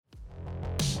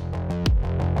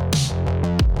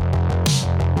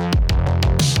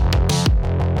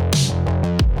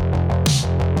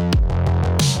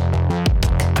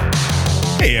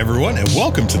everyone, and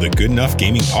welcome to the Good Enough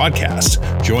Gaming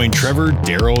Podcast. Join Trevor,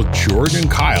 Daryl, Jordan,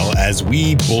 and Kyle as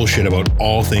we bullshit about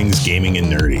all things gaming and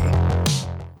nerdy.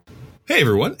 Hey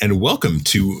everyone, and welcome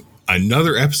to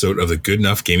another episode of the Good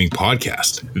Enough Gaming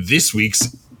Podcast. This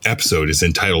week's episode is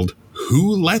entitled,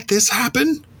 Who Let This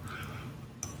Happen?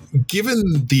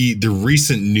 Given the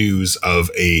recent news of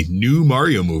a new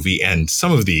Mario movie and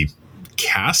some of the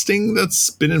casting that's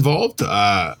been involved,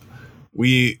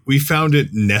 we found it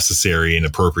necessary and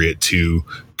appropriate to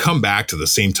come back to the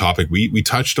same topic we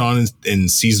touched on in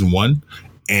season 1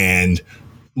 and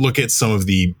look at some of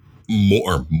the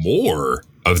more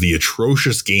of the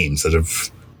atrocious games that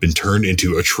have been turned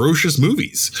into atrocious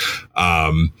movies.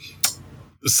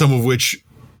 Some of which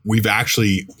we've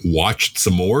actually watched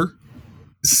some more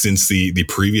since the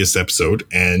previous episode.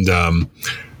 And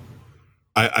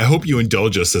I hope you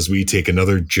indulge us as we take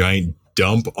another giant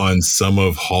dump on some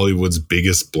of Hollywood's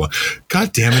biggest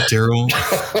God damn it, Daryl.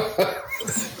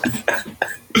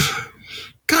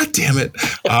 God damn it.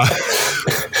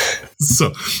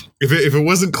 So if it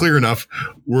wasn't clear enough,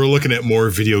 we're looking at more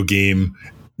video game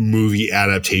movie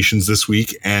adaptations this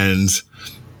week. And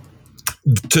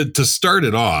to start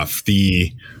it off,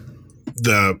 the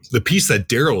piece that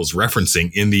Daryl is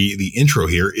referencing in the intro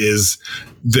here is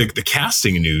the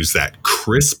casting news that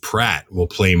Chris Pratt will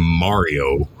play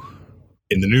Mario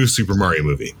in the new Super Mario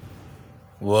movie.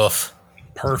 Woof.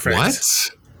 Perfect.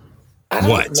 What? I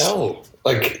don't know.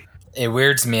 Like, it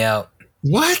weirds me out.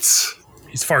 What?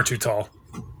 He's far too tall.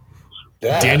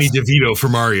 Danny DeVito for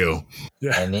Mario.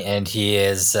 Yeah. And he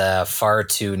is far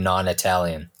too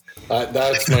non-Italian.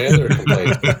 That's my other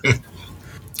complaint.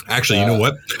 Actually, you know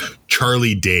what?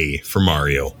 Charlie Day for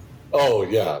Mario. Oh,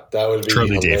 yeah. That would be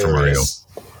Charlie Day for Mario.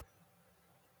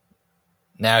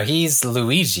 Now he's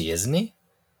Luigi, isn't he?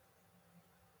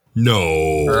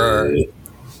 No.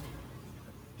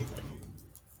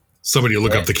 Somebody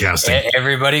look up the casting.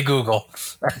 Everybody Google.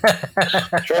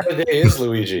 Charlie Day is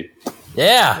Luigi.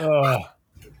 Yeah.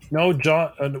 No,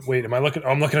 John. Wait, am I looking?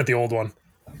 I'm looking at the old one.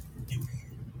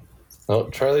 Oh,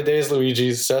 Charlie Day is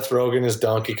Luigi. Seth Rogen is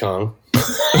Donkey Kong.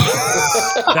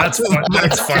 That's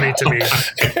funny to me.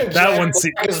 That one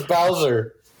is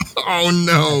Bowser. Oh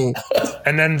no!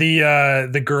 And then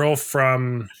the girl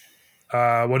from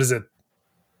what is it?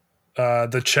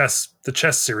 The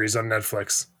chess series on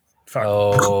Netflix. Fuck.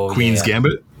 Oh, Queen's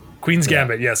Gambit. Queen's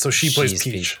Gambit. Yeah, so she plays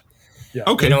Peach. Yeah.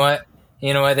 Okay.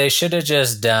 You know what? They should have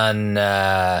just done.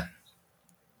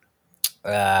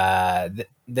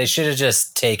 They should have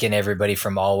just taken everybody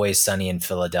from Always Sunny in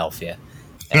Philadelphia.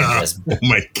 And just, oh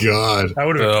my god, that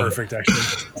would have been perfect.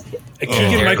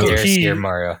 Actually,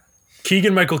 Mario.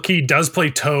 Keegan-Michael Key does play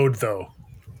Toad, though.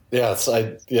 Yes,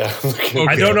 I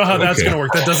don't know how that's going to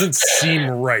work. That doesn't seem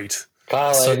right.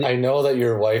 Kyle, I know that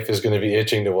your wife is going to be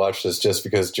itching to watch this just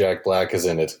because Jack Black is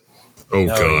in it. Oh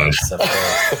god, yes,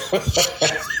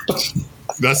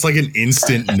 that's like an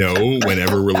instant no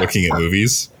whenever we're looking at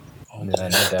movies.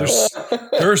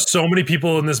 There are so many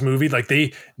people in this movie. Like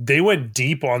they went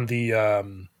deep on the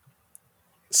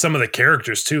some of the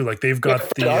characters too. Like they've got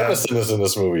Arneson is in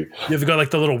this movie. You've got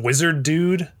like the little wizard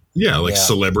dude. Yeah,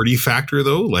 celebrity factor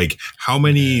though. Like how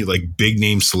many like big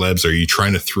name celebs are you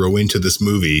trying to throw into this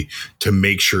movie to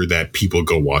make sure that people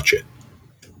go watch it?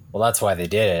 Well, that's why they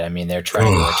did it. I mean, they're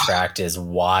trying to attract as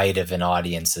wide of an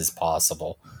audience as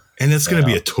possible. And it's going to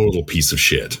be a total piece of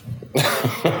shit.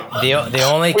 The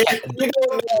only we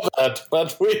don't know that,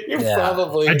 but we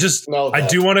probably know that.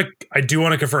 I do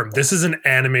want to confirm this is an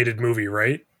animated movie,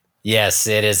 right? Yes,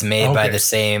 it is made by the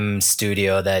same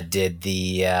studio that did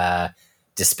the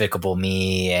Despicable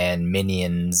Me and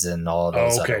Minions and all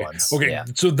those other ones. Okay,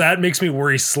 so that makes me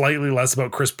worry slightly less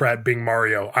about Chris Pratt being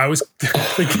Mario. I was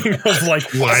thinking of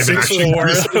like live action.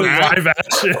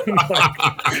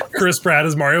 Like, Chris Pratt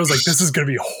as Mario. I was like, this is going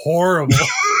to be horrible.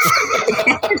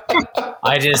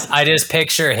 I just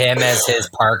picture him as his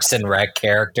Parks and Rec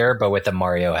character, but with a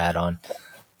Mario hat on.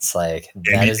 It's like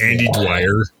Andy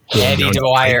Dwyer. Andy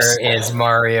Dwyer is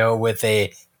Mario with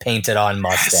a painted on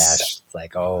mustache. It's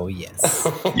like, oh yes.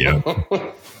 Yeah.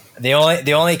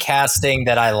 The only casting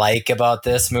that I like about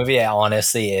this movie,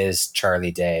 honestly, is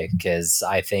Charlie Day, because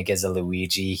I think as a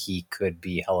Luigi he could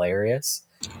be hilarious.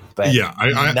 But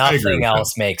nothing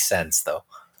else makes sense though.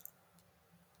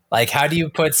 Like, how do you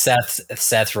put Seth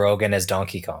Rogen as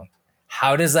Donkey Kong?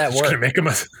 How does that work? Gonna make him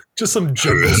just some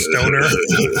jungle stoner.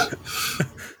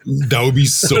 That would be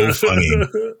so funny.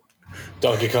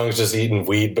 Donkey Kong's just eating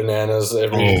weed bananas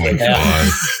every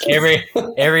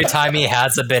time he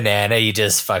has a banana, he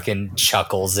just fucking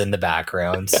chuckles in the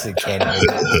background. So he can't even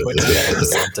put together a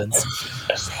sentence.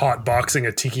 Hot boxing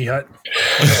a tiki hut.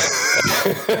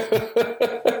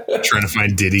 Trying to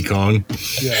find Diddy Kong.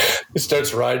 Yeah. He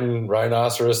starts riding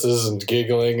rhinoceroses and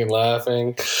giggling and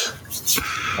laughing.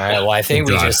 All right. Well, I think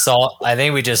we just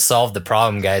solved the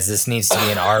problem, guys. This needs to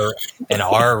be an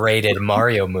R-rated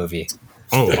Mario movie.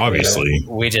 Oh, obviously.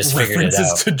 We just figured it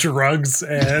out. To drugs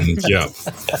and yeah.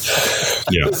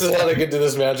 This is how they get to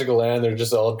this magical land. They're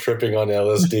just all tripping on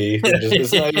LSD.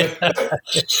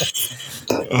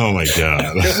 Oh my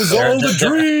god! It was all a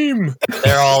dream.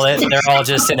 They're all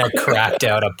just in a cracked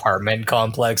out apartment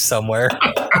complex somewhere.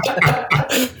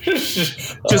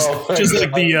 just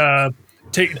like the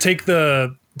take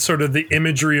the sort of the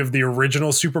imagery of the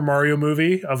original Super Mario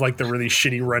movie of like the really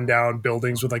shitty rundown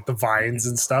buildings with like the vines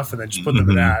and stuff, and then just put them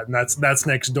in that, and that's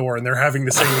next door, and they're having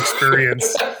the same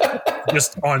experience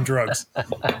just on drugs.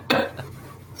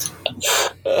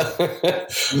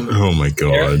 Oh my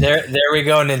god! There we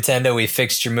go, Nintendo. We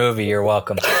fixed your movie. You're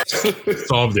welcome.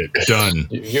 Solved it. Done.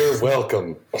 You're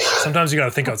welcome. Sometimes you got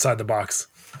to think outside the box.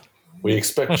 We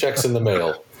expect checks in the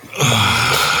mail.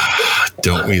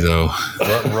 Don't we though?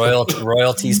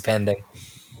 Royalties pending.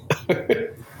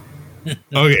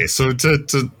 Okay, so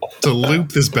to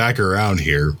loop this back around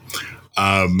here,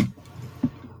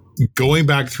 going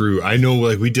back through, I know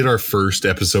like we did our first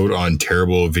episode on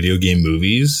terrible video game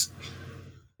movies,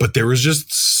 but there was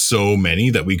just so many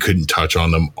that we couldn't touch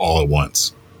on them all at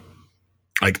once.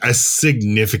 Like a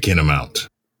significant amount.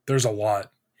 There's a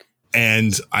lot.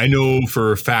 And I know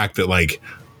for a fact that like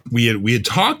we had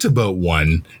talked about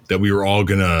one that we were all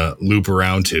gonna loop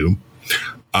around to.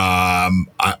 I'm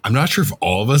not sure if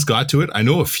all of us got to it. I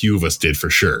know a few of us did for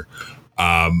sure.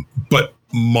 But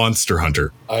Monster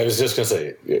Hunter. I was just gonna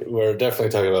say we're definitely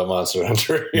talking about Monster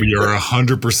Hunter. We are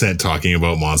 100% talking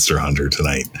about Monster Hunter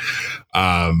tonight.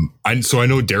 So I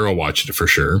know Daryl watched it for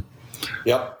sure.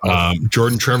 Yep.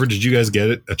 Jordan, Trevor, did you guys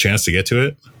get a chance to get to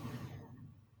it?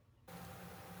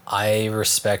 I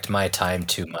respect my time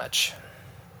too much.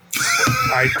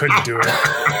 I couldn't do it.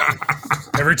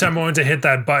 Every time I went to hit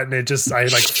that button, I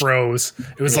like froze.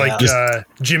 It was like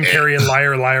Jim Carrey and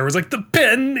Liar Liar was like, the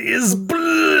pen is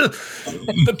blue.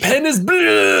 The pen is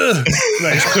blue. And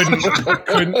I just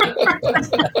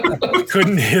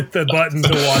couldn't hit the button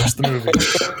to watch the movie.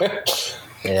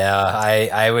 Yeah,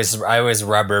 I was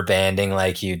rubber banding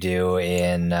like you do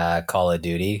in Call of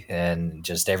Duty, and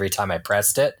just every time I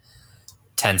pressed it,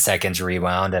 10 seconds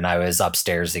rewound and I was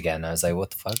upstairs again. I was like, what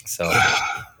the fuck? So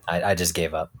I just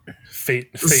gave up.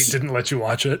 Fate didn't let you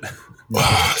watch it.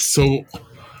 So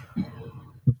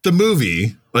the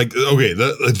movie, like, okay,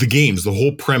 the games, the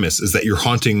whole premise is that you're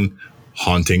hunting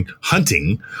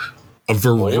a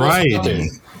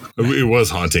variety. It was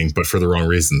haunting, but for the wrong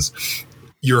reasons.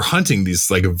 You're hunting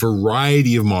these like a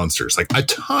variety of monsters, like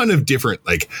tons of different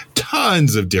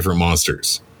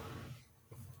monsters.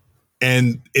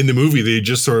 And in the movie, they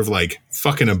just sort of like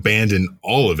fucking abandon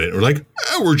all of it. We're like,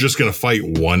 we're just going to fight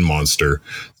one monster.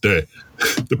 The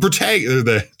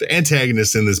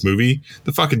antagonist in this movie,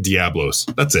 the fucking Diablos.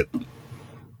 That's it.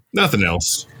 Nothing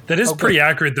else. That is pretty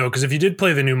accurate, though, because if you did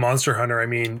play the new Monster Hunter, I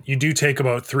mean, you do take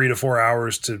about 3 to 4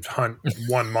 hours to hunt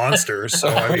one monster. So,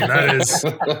 I mean, that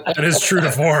is true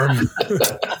to form.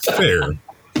 Fair.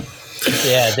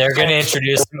 Yeah, they're going to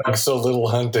introduce so little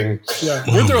hunting. Yeah.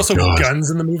 Weren't there also guns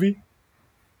in the movie?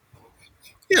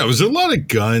 Yeah, it was a lot of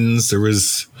guns. There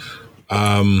was,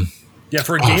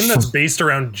 for a game that's based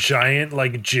around giant,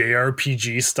 like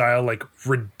JRPG style, like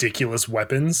ridiculous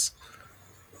weapons,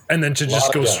 and then to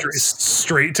just go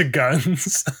straight to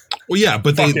guns. Well, yeah,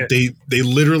 but they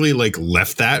literally like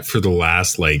left that for the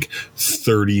last like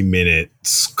 30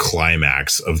 minutes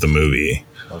climax of the movie.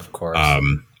 Of course.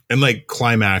 And like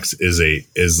climax is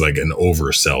like an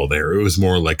oversell there. It was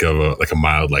more like a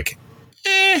mild like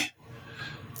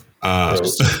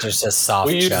just a soft.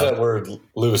 We use that word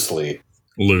loosely.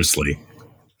 Loosely. It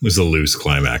was a loose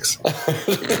climax. I'm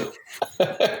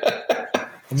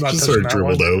not just sort of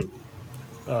dribbled out.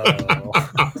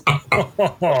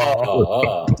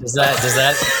 Does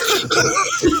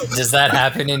that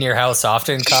happen in your house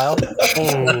often, Kyle?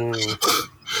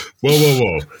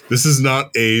 Whoa. This is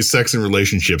not a sex and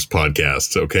relationships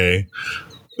podcast, okay?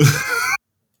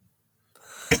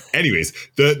 Anyways,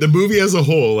 the movie as a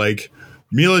whole, like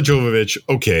Mila Jovovich,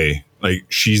 okay, like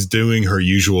she's doing her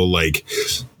usual like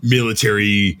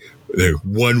military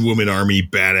one woman army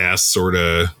badass sort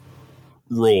of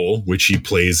role, which she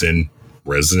plays in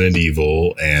Resident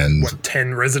Evil and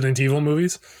 10 Resident Evil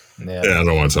movies. Yeah, I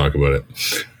don't want to talk about it.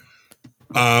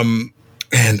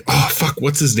 And fuck,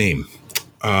 what's his name?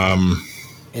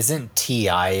 Isn't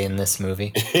T.I. in this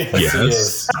movie?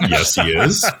 Yes, yes, he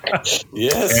is.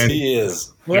 Yes, and he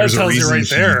is. Well, that tells you right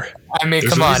there. I mean,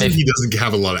 come on. He doesn't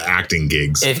have a lot of acting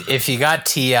gigs. If you got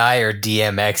T.I. or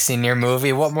DMX in your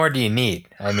movie, what more do you need?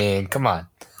 I mean, come on.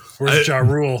 Where's Ja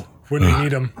Rule when we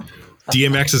need him?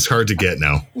 DMX is hard to get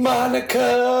now.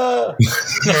 Monica!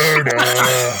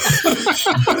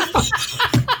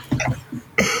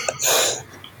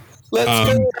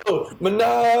 Let's go!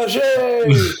 Menage!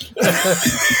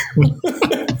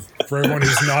 For everyone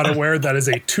who's not aware, that is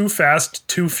a Too Fast,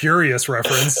 Too Furious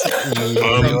reference.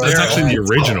 That's actually the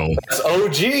original. It's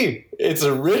OG. It's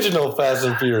original Fast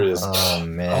and Furious. Oh,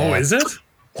 man. Oh, is it?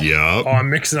 Yeah. Oh, I'm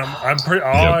mixing up.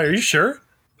 Are you sure?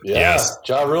 Yeah. Yes.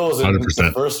 Ja Rule's in 100%.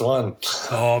 The first one.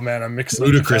 Oh, man, I'm mixing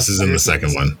up. Ludacris is in the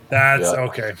second one. That's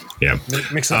okay. Yeah.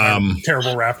 Mixing up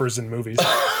terrible rappers in movies.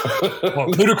 Well,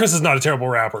 Ludacris is not a terrible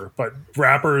rapper, but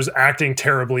rappers acting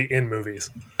terribly in movies.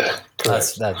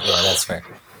 That's fair.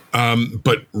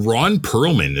 But Ron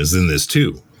Perlman is in this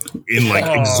too, in like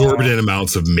exorbitant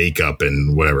amounts of makeup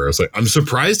and whatever. I was like, I'm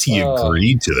surprised he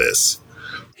agreed to this.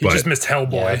 He just missed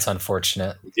Hellboy. Yeah, it's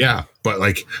unfortunate. Yeah, but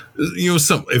like,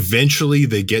 eventually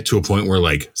they get to a point where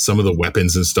like some of the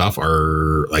weapons and stuff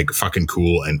are like fucking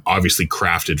cool and obviously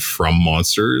crafted from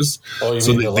monsters. Oh, you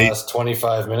mean the last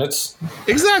 25 minutes?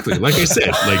 Exactly. Like I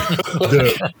said, like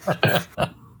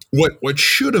what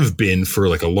should have been for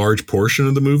like a large portion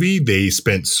of the movie, they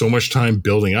spent so much time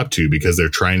building up to because they're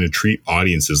trying to treat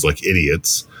audiences like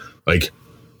idiots. Like,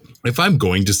 if I'm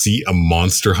going to see a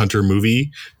Monster Hunter movie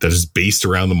that is based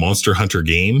around the Monster Hunter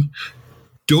game,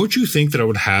 don't you think that I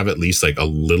would have at least like a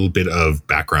little bit of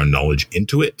background knowledge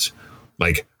into it?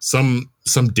 Like some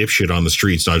dipshit on the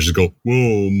streets, not just go,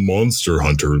 "Whoa, Monster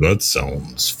Hunter, that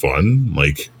sounds fun."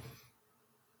 Like,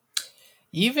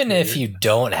 even if you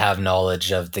don't have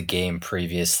knowledge of the game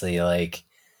previously, like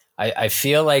I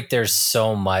feel like there's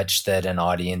so much that an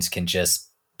audience can just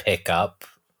pick up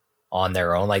on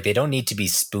their own. Like, they don't need to be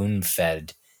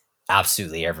spoon-fed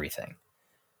absolutely everything.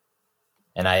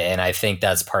 And I think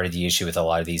that's part of the issue with a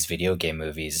lot of these video game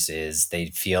movies is they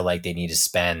feel like they need to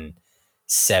spend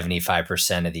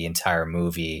 75% of the entire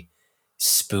movie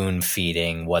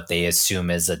spoon-feeding what they assume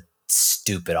is a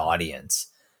stupid audience.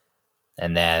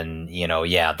 And then,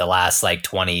 the last like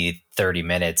 20, 30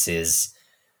 minutes is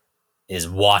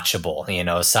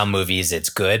watchable. Some movies it's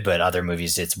good, but other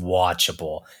movies it's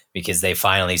watchable because they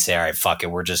finally say, all right, fuck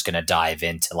it, we're just going to dive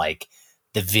into like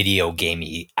the video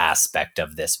gamey aspect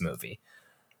of this movie.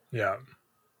 Yeah.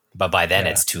 But by then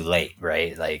it's too late,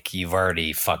 right? Like, you've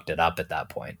already fucked it up at that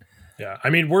point. Yeah. I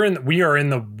mean, we are in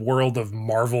the world of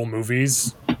Marvel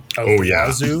movies.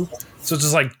 Yazoo. So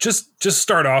just like, just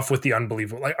start off with the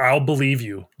unbelievable. Like, I'll believe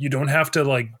you. You don't have to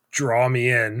like draw me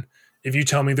in. If you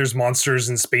tell me there's monsters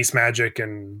and space magic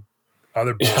and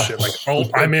other bullshit, like,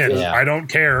 I'm in. Yeah. I don't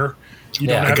care. You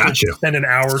don't have to spend an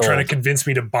hour trying to convince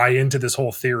me to buy into this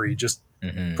whole theory. Just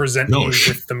present me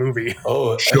with the movie.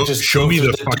 Show me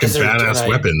the fucking badass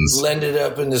weapons. Blend it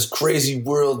up in this crazy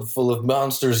world full of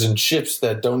monsters and ships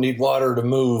that don't need water to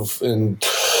move. And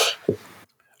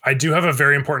I do have a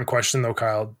very important question, though,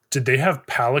 Kyle. Did they have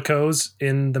palicos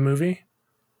in the movie?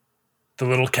 The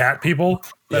little cat people?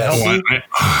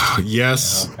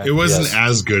 Yes. Okay. It wasn't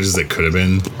as good as it could have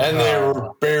been. And they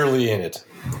were barely in it.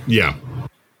 Yeah.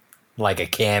 Like a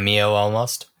cameo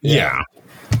almost? Yeah.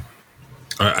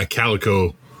 A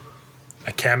calico.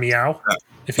 A cameo,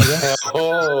 if you will.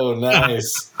 Oh,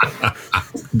 nice.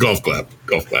 Golf clap.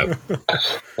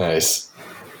 Nice.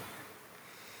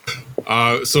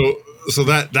 So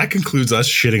that concludes us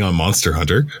shitting on Monster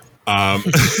Hunter.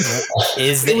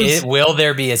 Will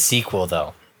there be a sequel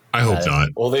though? I hope not.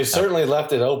 Well, they certainly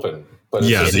left it open, but it's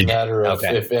just a matter of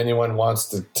if anyone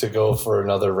wants to go for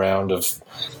another round of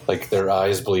like their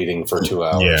eyes bleeding for 2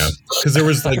 hours. Yeah, because there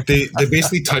was like they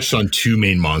basically touched on two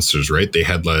main monsters, right? They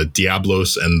had the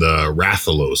Diablos and the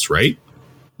Rathalos, right?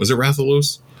 Was it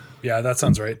Rathalos? Yeah, that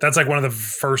sounds right. That's like one of the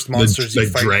first monsters you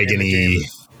fight dragony. In the game.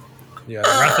 Yeah,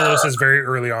 Rathalos is very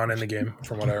early on in the game,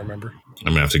 from what I remember.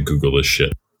 I'm gonna have to Google this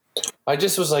shit. I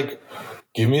just was like,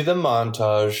 give me the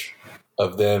montage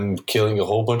of them killing a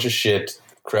whole bunch of shit,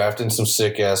 crafting some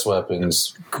sick ass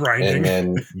weapons, grinding,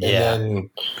 and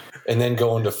then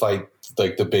going to fight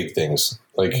like the big things,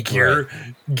 like gear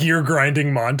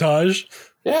grinding montage.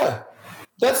 Yeah,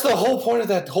 that's the whole point of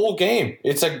that whole game.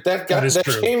 It's like that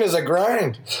game is a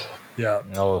grind. Yeah.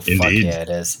 Oh, fuck yeah, it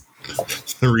is.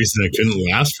 The reason it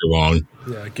couldn't last for long.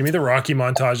 Yeah, give me the Rocky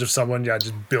montage of someone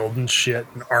just building shit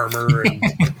and armor and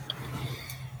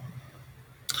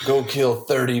Go kill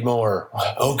 30 more.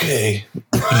 Okay.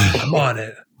 I'm on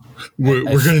it. We're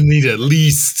going to need at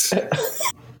least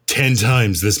 10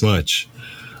 times this much.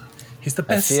 He's the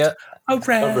best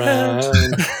around.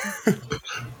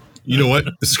 You know what?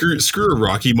 Screw a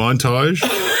Rocky montage.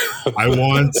 I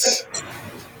want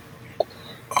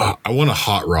a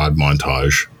hot rod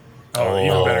montage. Oh,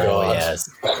 even better. Oh, yes.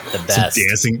 The best.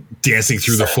 Some dancing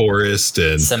through the forest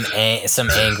and some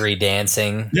angry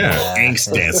dancing. Yeah,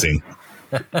 angst dancing.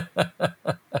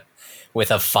 With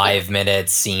a 5-minute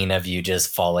scene of you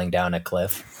just falling down a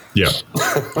cliff. Yeah.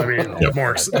 I mean,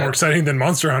 more exciting than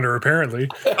Monster Hunter, apparently.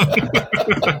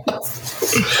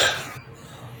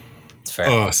 It's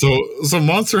fair. So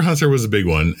Monster Hunter was a big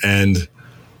one, and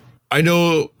I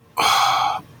know,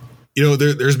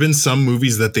 there's been some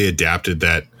movies that they adapted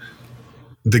that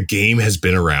the game has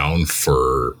been around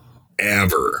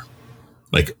forever,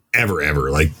 like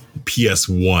ever, like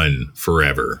PS1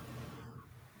 forever,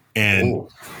 and. Ooh.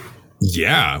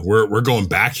 Yeah, we're going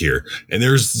back here, and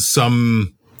there's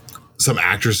some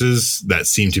actresses that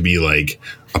seem to be like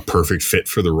a perfect fit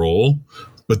for the role,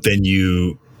 but then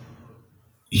you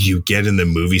get in the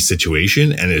movie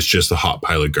situation and it's just a hot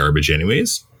pile of garbage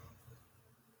anyways.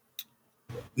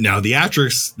 Now the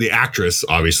actress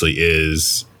obviously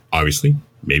is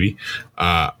maybe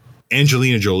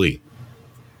Angelina Jolie,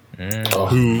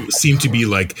 who seemed to be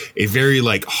like a very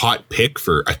like hot pick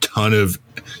for a ton of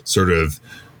sort of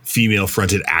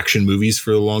female-fronted action movies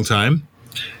for a long time.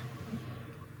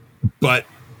 But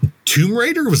Tomb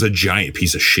Raider was a giant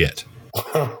piece of shit.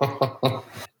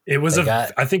 It was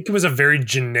I think it was a very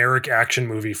generic action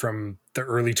movie from the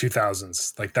early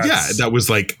 2000s. Like that. Yeah, that was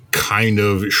like kind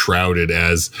of shrouded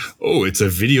as, it's a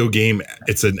video game.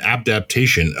 It's an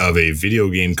adaptation of a video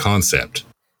game concept.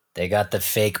 They got the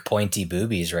fake pointy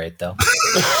boobies right, though.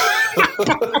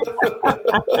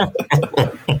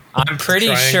 I'm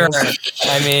pretty sure.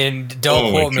 I mean,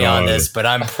 don't quote me on this, but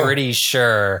I'm pretty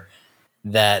sure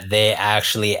that they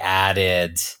actually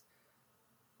added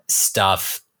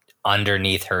stuff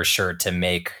underneath her shirt to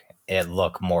make it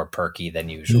look more perky than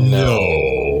usual.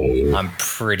 No. I'm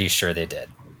pretty sure they did.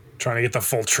 Trying to get the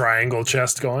full triangle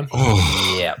chest going.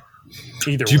 Oh. Yeah.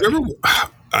 Either Do you remember?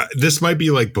 This might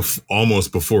be like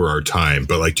almost before our time,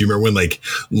 but like, do you remember when like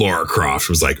Lara Croft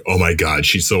was like, oh my God,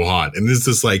 she's so hot. And this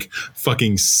is like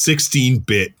fucking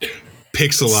 16-bit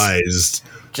pixelized.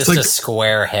 Just like a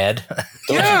square head.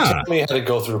 Don't you tell me how to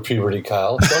go through puberty,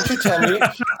 Kyle. Don't you tell me.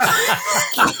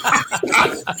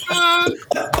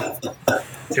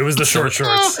 It was the short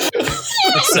shorts.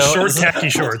 The short khaki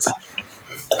shorts.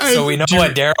 So we know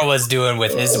what Daryl was doing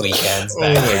with his weekends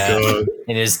back God.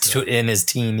 In his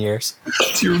teen years.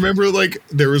 Do you remember like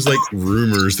there was like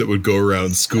rumors that would go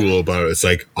around school about it's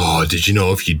like, did you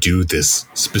know if you do this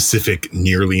specific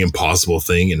nearly impossible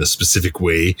thing in a specific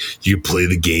way, you play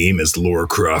the game as Lara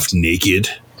Croft naked?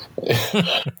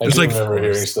 I remember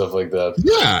hearing stuff like that.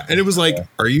 Yeah, and it was like,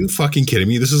 are you fucking kidding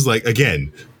me? This is like,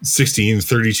 again, 16,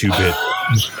 32-bit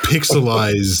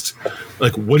pixelized.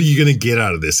 Like, what are you going to get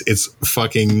out of this? It's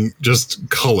fucking just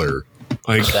color.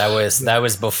 Like that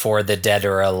was before the Dead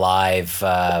or Alive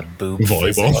boob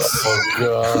volleyball. Physics. Oh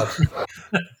God,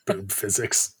 boob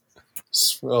physics.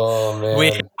 Oh man,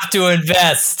 we have to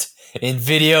invest in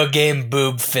video game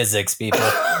boob physics, people.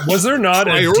 Was there not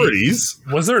priorities?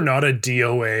 Was there not a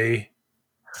DOA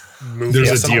movie?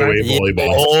 There's a DOA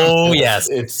volleyball. Oh yes,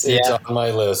 it's on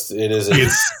my list. It is a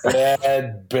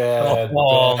bad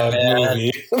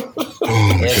movie.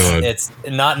 Oh my God. It's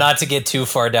not to get too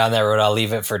far down that road. I'll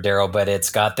leave it for Daryl, but it's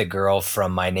got the girl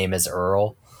from My Name Is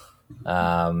Earl.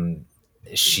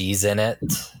 She's in it.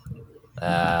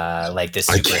 Like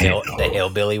the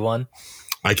hillbilly one.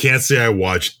 I can't say I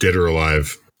watched Dead or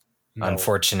Alive. No.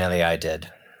 Unfortunately, I did.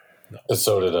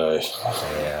 So did I.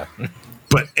 Yeah.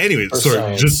 But anyway,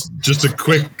 sorry, just to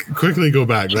quickly go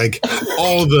back, like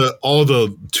all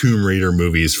the Tomb Raider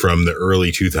movies from the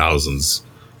early 2000s,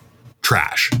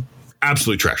 trash,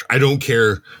 absolute trash. I don't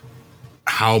care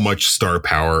how much star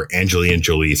power Angelina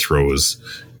Jolie throws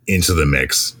into the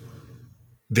mix.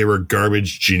 They were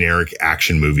garbage, generic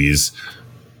action movies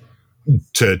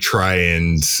to try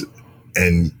and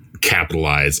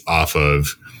capitalize off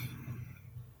of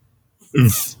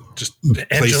just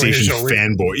PlayStation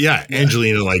fanboy. Yeah,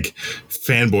 Angelina, like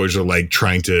fanboys are like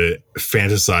trying to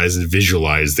fantasize and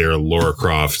visualize their Lara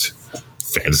Croft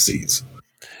fantasies.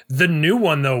 The new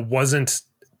one though wasn't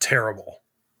terrible.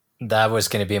 That was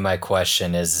going to be my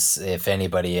question: is if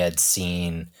anybody had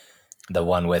seen the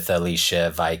one with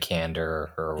Alicia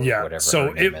Vikander or whatever. So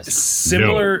her name is.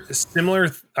 Similar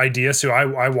idea. So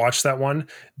I watched that one.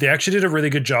 They actually did a really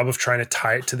good job of trying to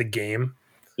tie it to the game.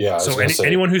 Yeah. So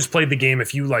anyone who's played the game,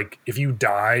 if you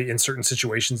die in certain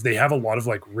situations, they have a lot of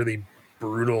like really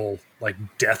brutal like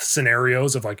death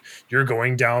scenarios of like you're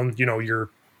going down,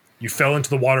 you fell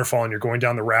into the waterfall and you're going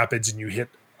down the rapids and you hit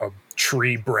a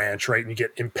tree branch, right? And you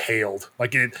get impaled.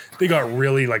 Like they got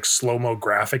really like slow-mo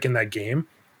graphic in that game.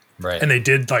 Right. And they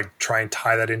did like try and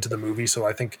tie that into the movie. So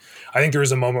I think there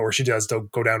is a moment where she does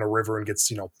go down a river and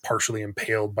gets, partially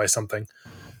impaled by something.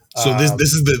 So this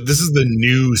is the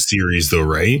new series though,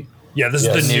 right? Yeah, this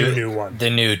is the new one. The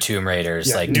new Tomb Raiders,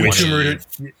 yeah, like new Tomb Raider,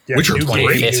 which are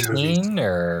 2015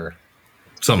 or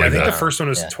something like that. I think the first one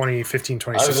was 2015,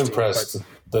 2016. I was impressed.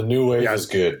 The new wave is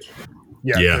good.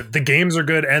 Yeah. The games are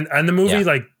good, and the movie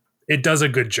like it does a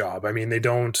good job. I mean, they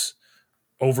don't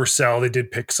oversell. They did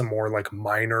pick some more like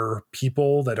minor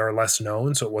people that are less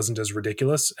known, so it wasn't as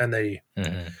ridiculous. And they,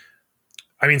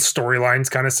 I mean, storyline's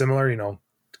kind of similar.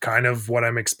 Kind of what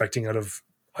I'm expecting out of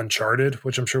Uncharted,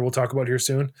 which I'm sure we'll talk about here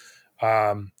soon.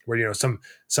 Where some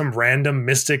random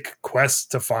mystic quest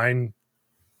to find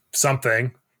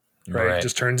something, right?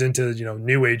 Just turns into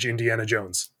new age Indiana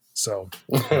Jones. So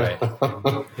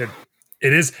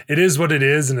it is what it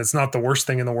is, and it's not the worst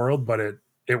thing in the world, but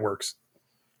it works.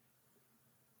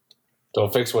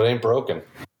 Don't fix what ain't broken.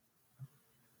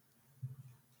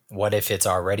 What if it's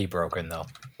already broken though?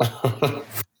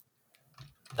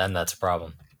 Then that's a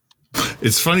problem.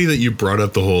 It's funny that you brought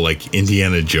up the whole like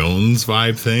Indiana Jones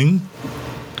vibe thing,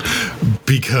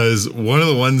 because one of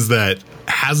the ones that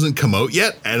hasn't come out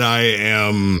yet and I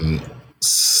am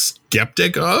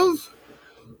skeptic of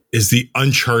is the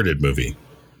Uncharted movie.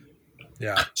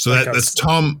 Yeah. So that's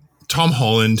Tom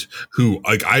Holland, who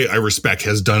like I respect,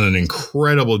 has done an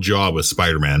incredible job with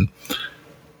Spider-Man.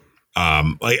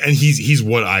 And he's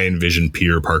what I envision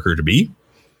Peter Parker to be.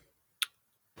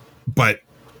 But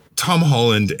Tom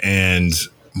Holland and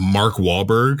Mark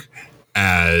Wahlberg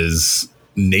as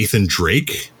Nathan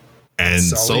Drake and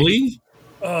Sully.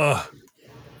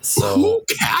 So who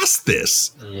cast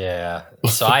this? Yeah.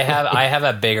 So I have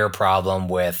a bigger problem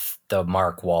with the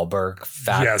Mark Wahlberg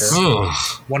factor. Yes.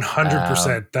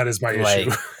 100%. That is my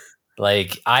issue.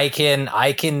 Like I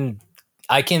can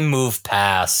move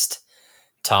past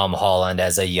Tom Holland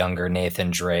as a younger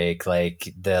Nathan Drake.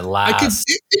 Like the last,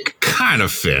 it kind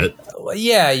of fit.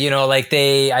 Yeah,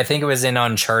 I think it was in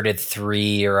Uncharted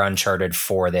 3 or Uncharted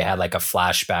 4. They had like a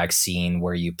flashback scene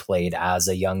where you played as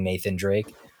a young Nathan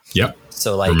Drake. Yep.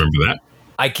 So like, remember that?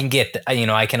 I can get,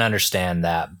 I can understand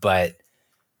that, but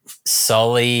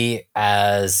Sully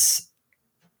as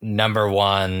number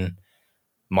one,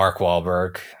 Mark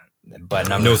Wahlberg, but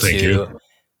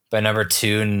number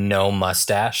two, no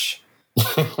mustache.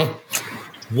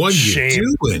 What are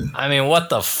you doing? I mean, what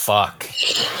the fuck?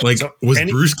 Like, was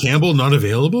Bruce Campbell not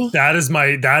available? That is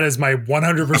my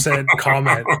 100%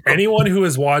 comment. Anyone who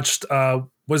has watched,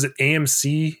 was it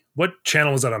AMC? What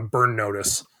channel was that on? Burn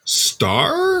Notice.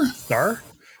 Star?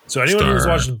 So anyone who's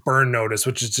watched Burn Notice,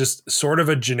 which is just sort of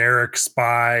a generic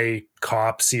spy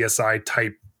cop CSI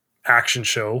type action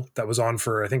show that was on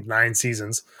for I think 9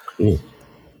 seasons. Ooh.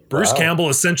 Bruce Campbell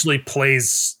essentially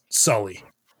plays Sully.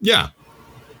 Yeah.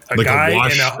 A guy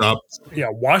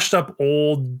washed up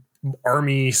old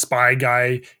army spy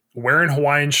guy wearing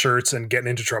Hawaiian shirts and getting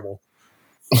into trouble.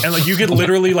 And like you could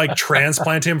literally like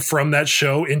transplant him from that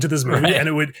show into this movie,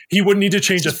 and he wouldn't need to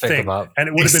change a thing, and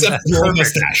it would have been perfect.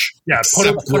 Mustache. Yeah,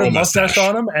 put a mustache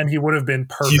on him, and he would have been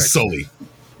perfect. He's Sully.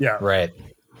 Yeah, right.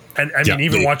 And I mean,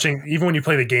 even when you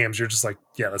play the games, you're just like,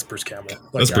 yeah, that's Bruce Campbell.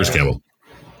 Like, that's Bruce Campbell.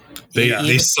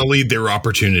 They sullied their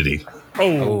opportunity.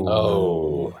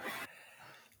 Oh.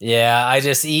 Yeah, I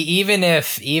just even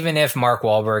if Mark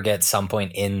Wahlberg at some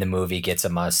point in the movie gets a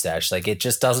mustache, like it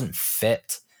just doesn't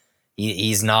fit.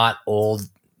 He's not old.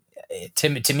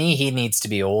 To me, he needs to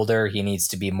be older. He needs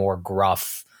to be more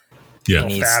gruff. Yeah, he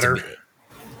needs fatter. To be,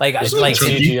 like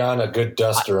CG on a good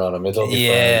duster on him. It'll be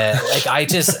fine. Like I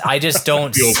just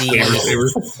don't see.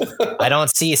 I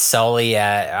don't see Sully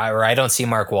or I don't see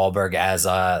Mark Wahlberg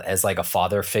as like a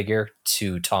father figure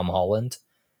to Tom Holland.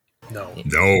 No. You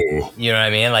know what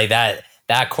I mean? Like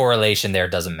that correlation there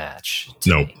doesn't match.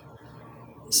 No.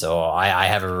 So I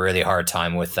have a really hard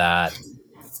time with that.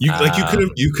 You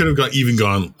could have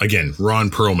gone again,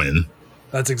 Ron Perlman.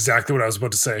 That's exactly what I was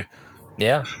about to say.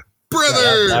 Yeah.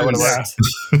 Brothers. That would have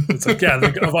worked. It's like,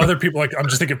 of other people, like I'm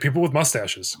just thinking people with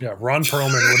mustaches. Yeah, Ron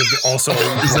Perlman would have also.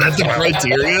 Is that the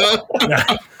criteria?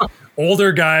 Yeah.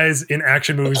 Older guys in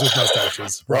action movies with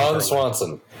mustaches. Ron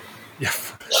Swanson. Yeah.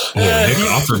 Nick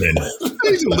Offerman.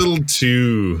 He's a little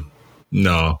too.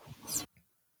 No.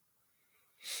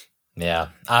 Yeah,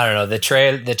 I don't know. The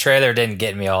trailer didn't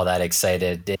get me all that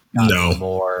excited. It got me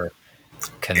more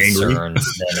concerns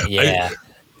than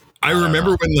I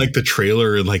remember when like the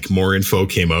trailer and like more info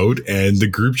came out and the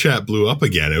group chat blew up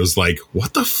again. It was like,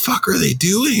 what the fuck are they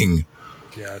doing?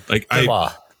 Yeah. Like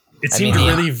it seemed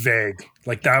really vague.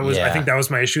 Like that was, I think that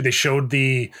was my issue. They showed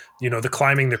the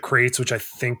climbing the crates, which I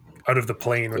think out of the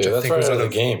plane, which I think was out of the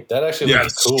game. That actually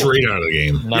looks cool. Straight out of the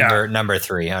game. Number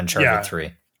 3, Uncharted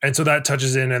 3. And so that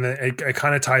touches in, and it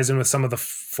kind of ties in with some of the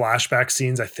flashback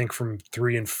scenes, I think, from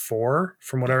 3 and 4,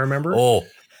 from what I remember. Oh,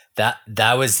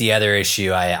 that was the other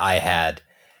issue I had.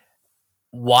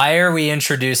 Why are we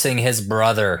introducing his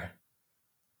brother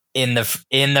in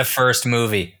the first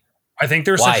movie? I think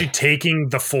they're essentially taking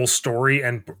the full story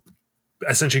and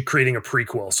essentially creating a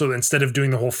prequel. So instead of doing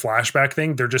the whole flashback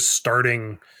thing, they're just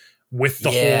starting with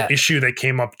the whole issue that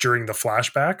came up during the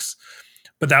flashbacks.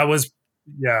 But that was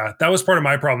part of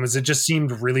my problem. Is it just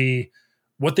seemed really,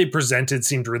 what they presented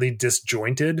seemed really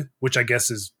disjointed, which I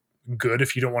guess is good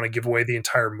if you don't want to give away the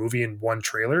entire movie in one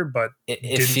trailer, but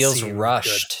it feels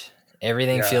rushed. Good.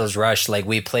 Everything feels rushed. Like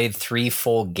we played 3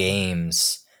 full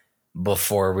games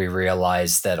before we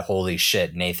realized that, holy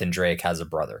shit, Nathan Drake has a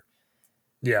brother.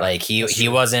 Yeah. Like he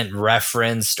wasn't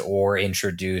referenced or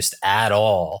introduced at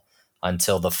all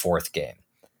until the 4th game.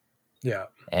 Yeah.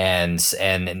 And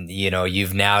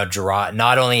you've now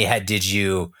not only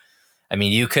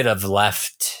you could have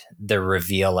left the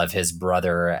reveal of his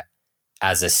brother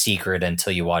as a secret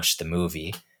until you watched the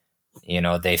movie.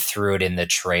 They threw it in the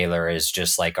trailer as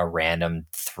just like a random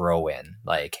throw in,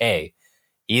 like, hey,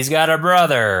 he's got a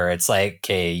brother. It's like,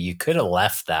 okay, you could have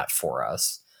left that for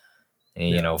us,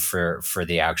 for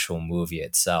the actual movie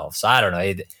itself. So I don't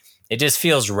know. It just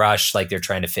feels rushed, like they're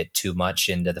trying to fit too much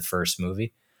into the first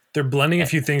movie. They're blending a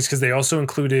few things because they also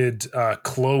included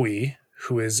Chloe,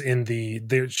 who is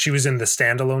she was in the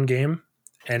standalone game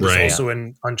and is also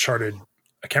in Uncharted.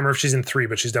 I can't remember if she's in 3,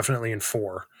 but she's definitely in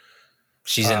 4.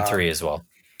 She's in 3 as well.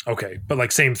 Okay. But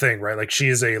like same thing, right? Like she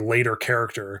is a later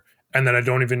character. And then I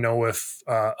don't even know if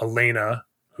Elena,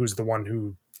 who's the one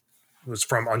who was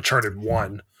from Uncharted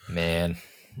 1. Man.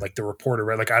 Like the reporter,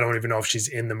 right? Like I don't even know if she's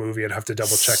in the movie. I'd have to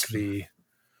double check the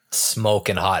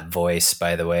smoking hot voice,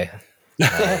 by the way.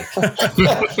 I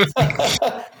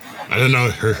don't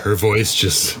know. Her voice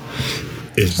just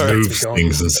moves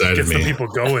things inside of me. Gets the people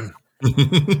going.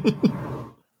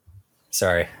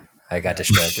 Sorry, I got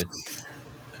distracted.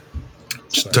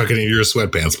 Just tucking into your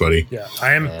sweatpants, buddy. Yeah,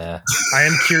 I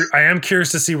am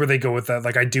curious to see where they go with that.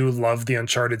 Like, I do love the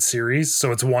Uncharted series,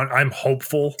 so it's one I'm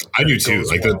hopeful. I do too.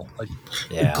 Like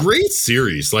great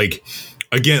series. Like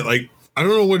again, like I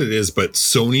don't know what it is, but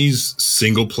Sony's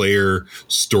single player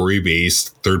story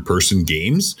based third person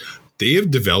games, they have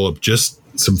developed just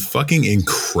some fucking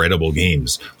incredible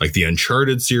games. Like the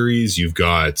Uncharted series, you've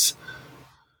got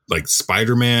like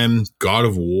Spider-Man, God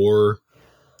of War,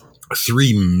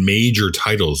 3 major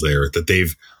titles there that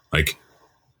they've like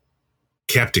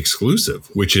kept exclusive,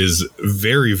 which is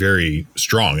very, very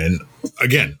strong. And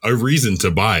again, a reason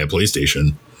to buy a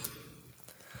PlayStation.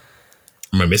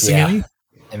 Am I missing any?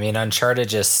 I mean, Uncharted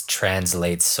just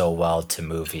translates so well to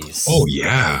movies. Oh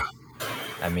yeah.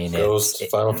 I mean, Ghost,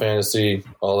 Final Fantasy,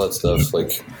 all that stuff.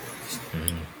 Like,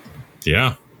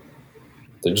 yeah,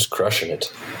 they're just crushing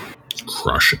it.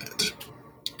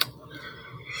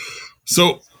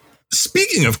 So,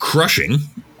 speaking of crushing,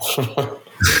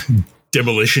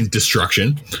 demolition,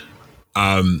 destruction,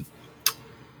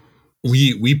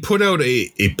 we put out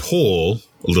a poll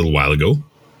a little while ago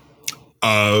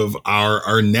of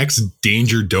our next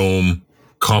Danger Dome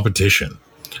competition.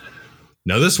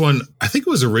 Now, this one, I think it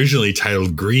was originally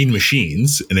titled Green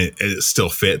Machines, and it still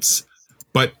fits.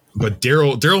 But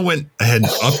Daryl went ahead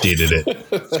and updated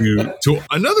it to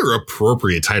another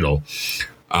appropriate title.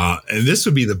 And this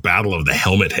would be the Battle of the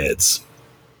Helmet Heads.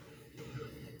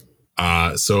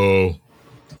 So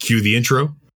cue the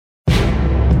intro.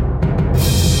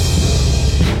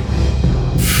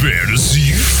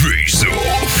 Fantasy Face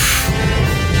Off.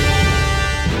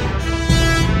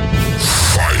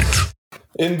 Fight.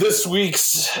 In this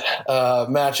week's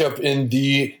matchup in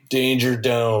the Danger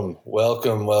Dome,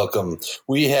 welcome.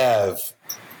 We have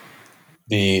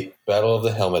the Battle of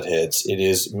the Helmet Heads. It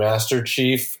is Master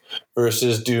Chief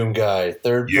versus Doom Guy.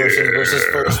 Third person versus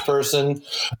first person.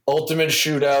 Ultimate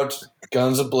shootout.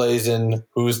 Guns a-blazing.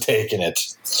 Who's taking it?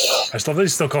 I still think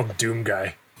he's still called Doom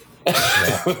Guy.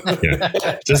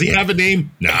 Yeah. Does he have a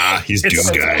name? Nah, he's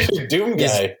Doom Guy. Doom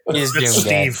Guy. He's Doom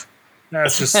Steve. Guy.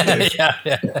 That's just Steve. Yeah.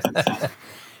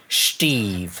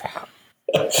 Steve.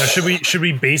 Now, should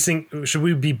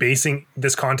we be basing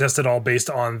this contest at all based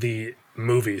on the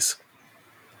movies?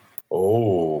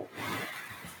 Oh,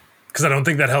 because I don't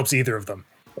think that helps either of them.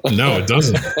 No, it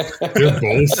doesn't. They're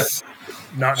both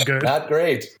not good. Not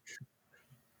great.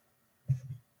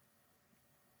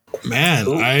 Man,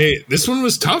 this one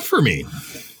was tough for me.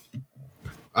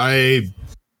 I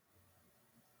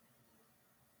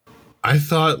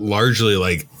thought largely,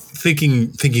 like,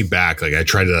 thinking back, like I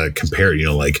tried to compare,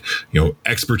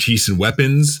 expertise in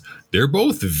weapons. They're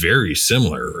both very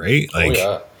similar, right? Like,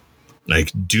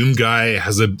 like Doom Guy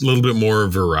has a little bit more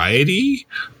variety,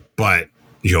 but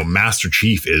Master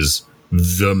Chief is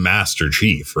the Master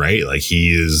Chief, right? Like,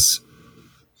 he is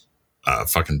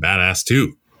fucking badass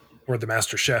too. Or the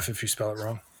Master Chef if you spell it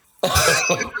wrong.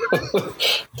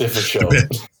 Different show.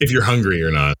 If you're hungry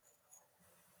or not.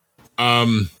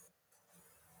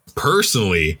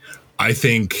 Personally, I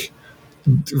think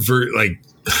if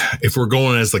we're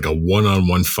going as like a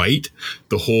one-on-one fight,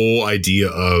 the whole idea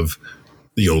of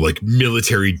like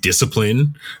military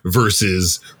discipline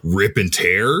versus rip and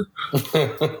tear,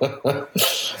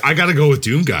 I gotta go with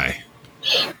Doom Guy.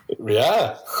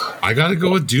 Yeah, I gotta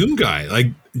go with Doom Guy. Like,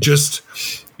 just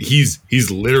he's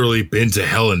literally been to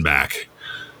hell and back.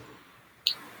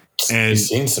 And he's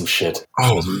seen some shit.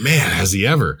 Oh man, has he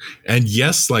ever? And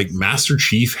yes, like Master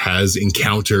Chief has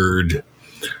encountered,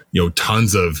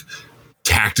 tons of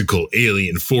tactical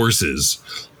alien forces,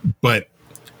 but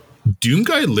Doom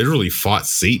Guy literally fought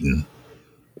Satan.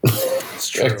 It's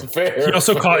true. Fair. He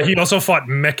also fought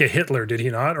Mecha Hitler, did he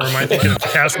not? Or am I thinking of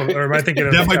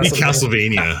that might be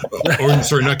Castlevania? Or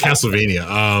sorry, not Castlevania.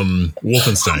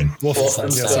 Wolfenstein.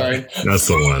 Wolfenstein. That's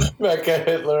the one. Mecha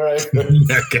Hitler. Right?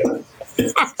 Mecha.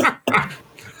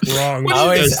 Wrong.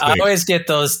 I always get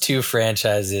those two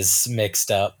franchises mixed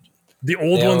up. The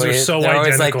old ones are so they're identical.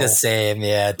 always like the same,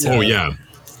 yeah. Oh yeah.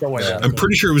 So identical. I'm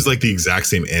pretty sure it was like the exact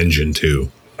same engine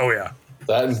too. Oh yeah.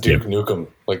 That and Duke Nukem,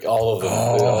 like all of them.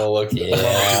 They all look.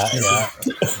 Yeah.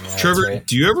 Trevor, right.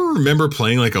 Do you ever remember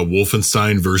playing like a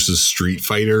Wolfenstein versus Street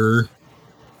Fighter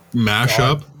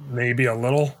mashup? Maybe a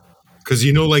little. Because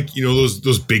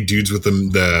those big dudes with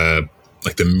the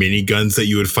mini guns that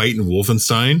you would fight in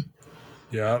Wolfenstein.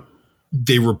 Yeah.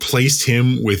 They replaced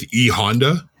him with E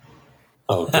Honda.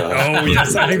 Oh god. Oh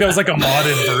yes, I think that was like a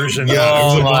modded version. Yeah,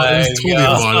 it was totally a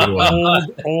modded one.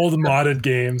 Old modded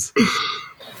games.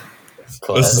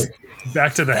 Classic.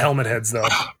 Back to the helmet heads, though.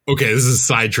 Okay, this is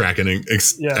sidetracking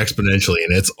exponentially,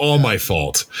 and it's all my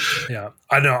fault. Yeah,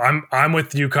 I know. I'm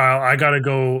with you, Kyle. I gotta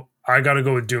go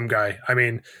with Doom Guy. I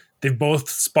mean, they've both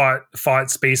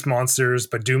fought space monsters,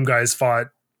 but Doom Guy's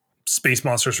fought space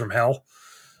monsters from hell.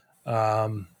 I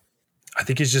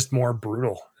think he's just more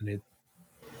brutal.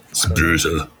 It's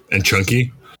brutal and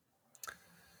chunky.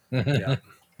 Yeah.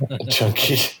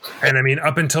 Chunky. And I mean,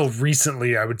 up until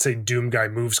recently, I would say Doom Guy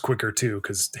moves quicker too,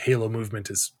 because Halo movement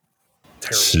is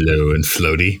terrible. Slow and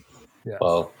floaty. Yeah.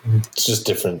 Well, it's just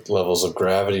different levels of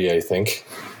gravity, I think.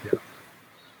 Yeah.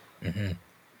 Mm-hmm.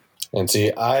 And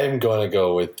see, I'm going to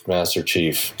go with Master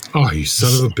Chief. Oh, you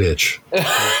son of a bitch.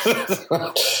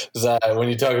 When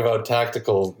you talk about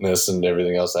tacticalness and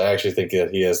everything else, I actually think that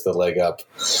he has the leg up.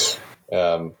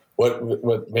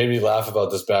 What made me laugh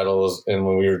about this battle was, and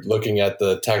when we were looking at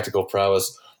the tactical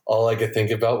prowess, all I could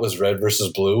think about was red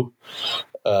versus blue.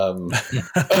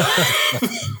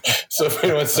 So if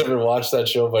anyone's ever watched that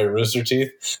show by Rooster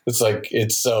Teeth,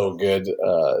 it's so good,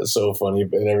 so funny,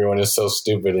 and everyone is so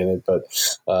stupid in it. But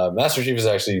Master Chief is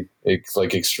actually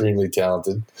extremely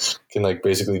talented. Can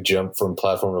basically jump from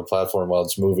platform to platform while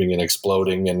it's moving and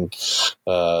exploding, and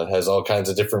has all kinds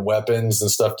of different weapons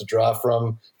and stuff to draw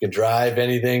from. You can drive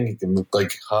anything. You can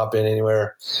hop in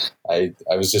anywhere. I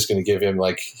was just going to give him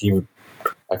I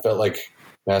felt like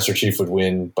Master Chief would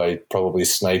win by probably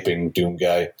sniping Doom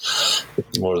Guy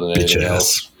more than anything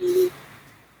else.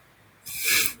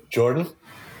 Jordan?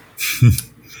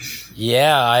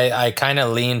 Yeah, I kind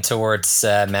of lean towards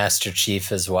Master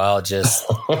Chief as well. Just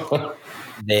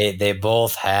they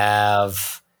both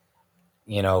have,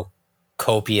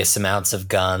 copious amounts of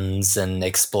guns and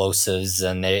explosives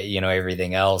and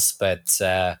everything else. But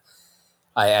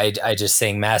I just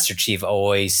think Master Chief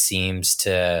always seems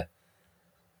to,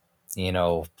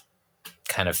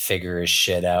 kind of figure his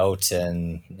shit out,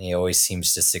 and he always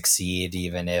seems to succeed,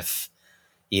 even if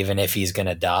he's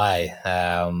gonna die.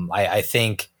 I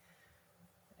think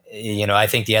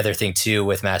the other thing too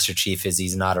with Master Chief is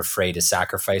he's not afraid to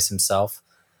sacrifice himself.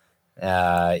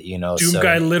 Doom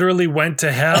Guy literally went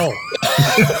to hell.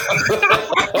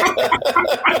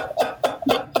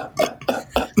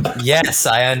 Yes,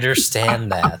 I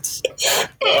understand that.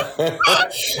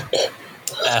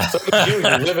 So you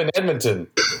live in Edmonton.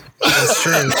 That's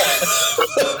true.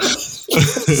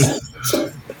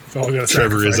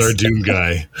 Trevor is our Doom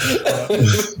Guy.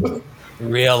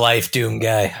 Real life Doom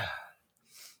Guy.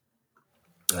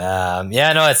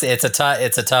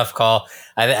 it's a tough call.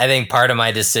 I think part of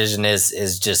my decision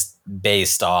is just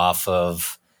based off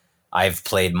of I've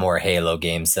played more Halo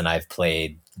games than I've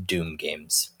played Doom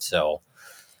games, so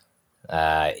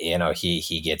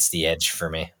he gets the edge for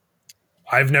me.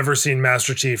 I've never seen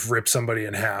Master Chief rip somebody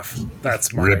in half.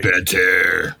 That's my rip and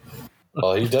tear.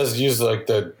 Well, he does use like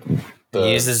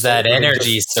he uses that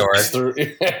energy sword.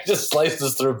 Just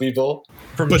slices through people.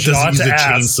 From jaw to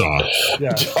ass. Chainsaw.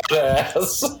 Yeah. Jaw to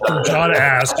ass. From jaw to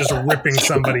ass, just ripping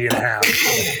somebody in half.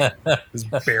 His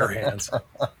bare hands.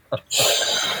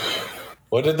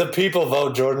 What did the people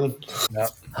vote, Jordan? Yep.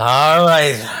 All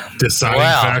right. Deciding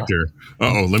factor.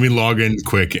 Let me log in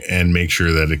quick and make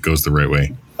sure that it goes the right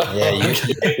way. Yeah,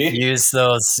 use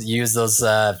those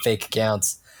fake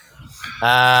accounts.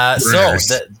 So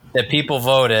the people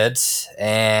voted,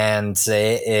 and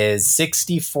it is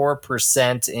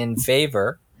 64% in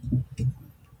favor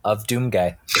of Doom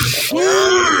Guy.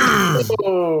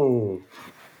 Oh.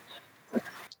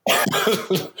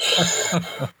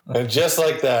 And just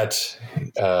like that,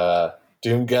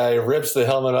 Doom Guy rips the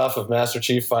helmet off of Master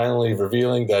Chief, finally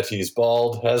revealing that he's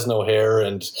bald, has no hair,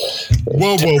 and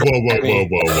whoa.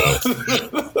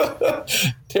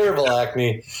 terrible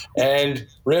acne, and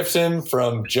rips him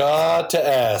from jaw to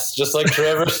ass, just like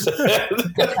Trevor said.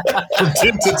 From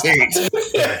tip to taint.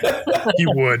 He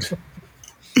would.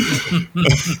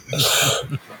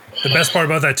 The best part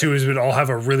about that too is we'd all have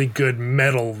a really good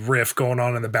metal riff going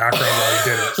on in the background while he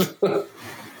did it.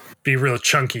 Be real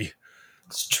chunky.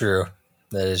 It's true.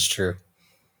 That is true.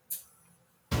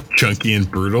 Chunky and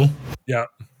brutal. Yeah.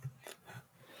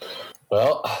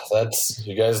 Well,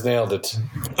 you guys nailed it.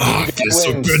 Oh, it feels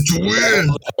so good to win.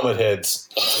 Helmet heads.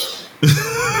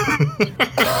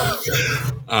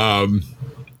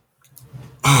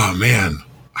 Oh man,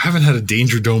 I haven't had a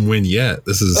Danger Dome win yet.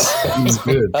 This is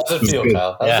good. How's it feel,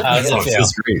 Kyle? How's it feel?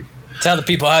 Feels great. Tell the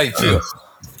people how you feel.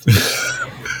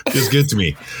 Feels good to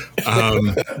me.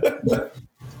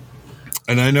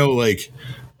 And I know, like,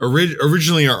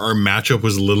 originally our matchup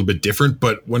was a little bit different,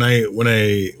 but when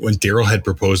Daryl had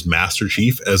proposed Master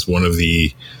Chief as one of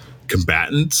the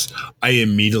combatants, I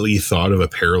immediately thought of a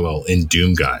parallel in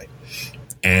Doom Guy,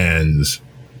 and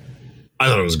I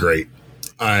thought it was great.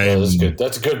 That was good.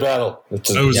 That's a good battle.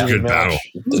 That was a good battle.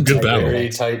 It was a good battle. Very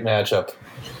tight matchup.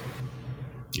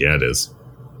 Yeah, it is.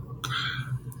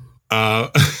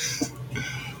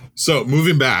 So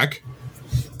moving back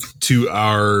to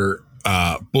our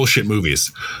bullshit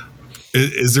movies,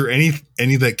 is there any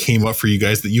that came up for you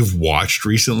guys that you've watched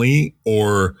recently,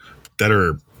 or that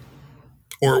are,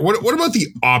 or what about the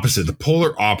opposite, the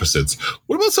polar opposites?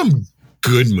 What about some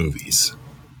good movies?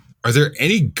 Are there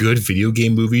any good video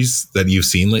game movies that you've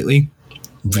seen lately?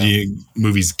 Video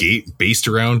movies based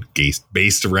around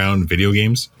video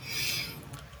games?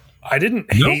 I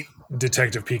didn't hate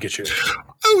Detective Pikachu.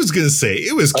 I was gonna say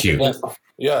it was cute.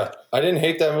 Yeah, I didn't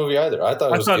hate that movie either. I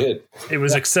thought it was good. It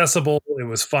was accessible. It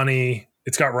was funny.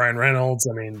 It's got Ryan Reynolds.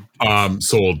 I mean,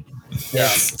 sold. Yeah,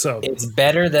 so it's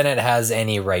better than it has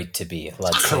any right to be.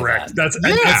 Let's correct. Say that.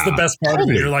 That's the best part of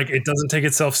it. You're like, it doesn't take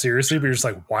itself seriously, but you're just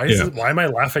like, why am I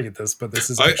laughing at this? But this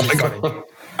is actually funny.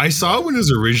 I saw it when it was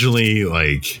originally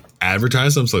like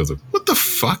advertised. I was like, what the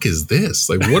fuck is this?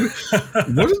 Like, what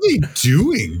are they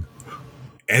doing?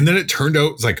 And then it turned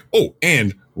out it's like, oh,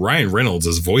 and Ryan Reynolds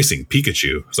is voicing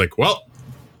Pikachu. It's like, well,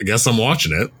 I guess I'm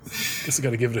watching it. Guess I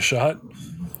got to give it a shot.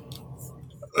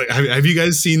 Like, have you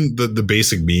guys seen the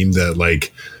basic meme that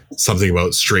like something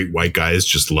about straight white guys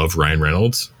just love Ryan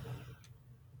Reynolds?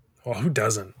 Well, who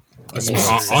doesn't?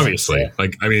 Obviously.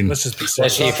 Like, I mean, let's just be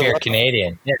especially if you're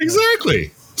Canadian. Yeah.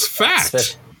 Exactly. It's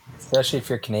fact. Especially if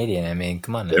you're Canadian. I mean,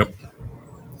 come on now. Yep.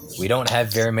 We don't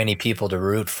have very many people to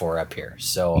root for up here.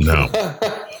 So no,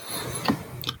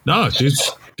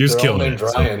 dude's killing it.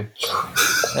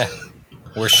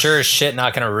 We're sure as shit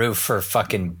not going to root for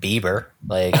fucking Bieber.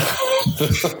 Like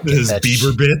his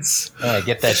Bieber bits.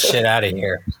 Get that shit out of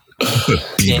here.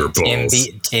 Bieber balls.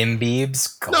 Tim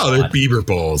Biebs. God. No, they're Bieber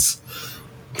balls.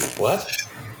 What?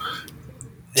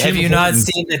 Have you not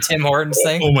seen the Tim Hortons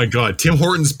thing? Oh my god, Tim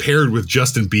Hortons paired with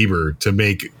Justin Bieber to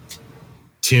make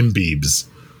Tim Biebs.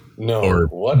 No, or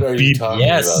what are you talking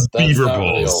about? That's Beaver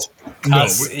balls. No,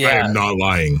 I am not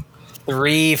lying.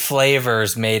 3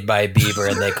 flavors made by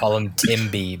Bieber, and they call them Tim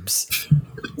Biebs.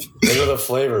 What are the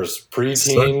flavors?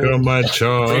 Preteen. Suck on my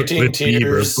chocolate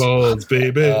Bieber balls,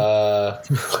 baby.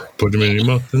 Put them in your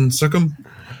mouth and suck them.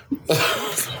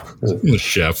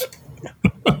 Chef.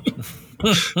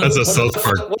 That's a South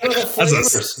Park. That's a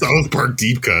South Park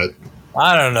deep cut.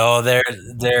 I don't know.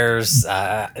 They're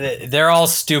all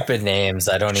stupid names.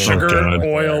 I don't even sugar,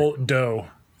 oil, dough.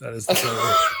 That is the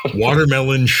trailer.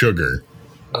 Watermelon Sugar.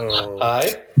 Oh.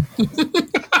 Hi.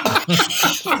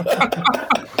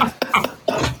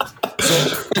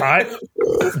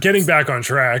 Getting back on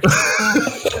track.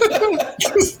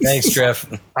 Thanks,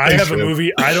 Trev. I have a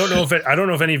movie. I don't know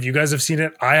if any of you guys have seen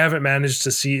it. I haven't managed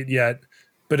to see it yet,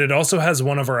 but it also has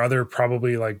one of our other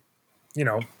probably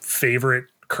favorite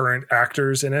current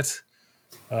actors in it.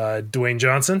 Dwayne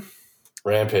Johnson.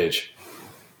 Rampage.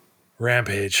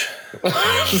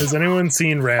 Has anyone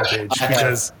seen Rampage?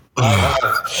 Because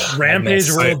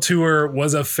Rampage World Tour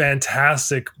was a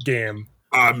fantastic game.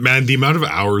 Man, the amount of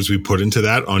hours we put into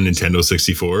that on Nintendo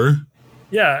 64.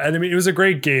 Yeah, and I mean it was a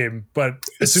great game, but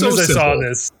as soon as I saw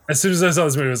this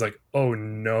movie, I was like, oh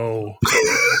no.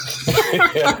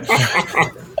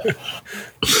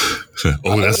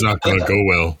 That's not gonna go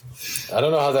well. I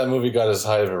don't know how that movie got as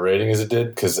high of a rating as it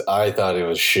did, because I thought it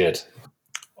was shit.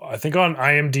 I think on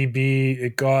IMDb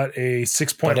it got a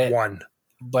 6.1.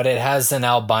 But it has an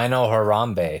albino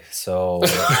Harambe, so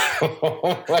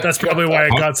that's probably why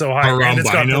it got so high.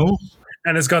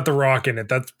 And it's got the Rock in it.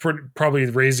 That's probably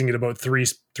raising it about 3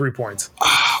 points.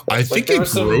 I think it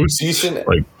grows decent.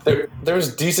 There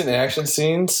was decent action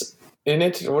scenes in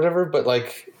it or whatever, but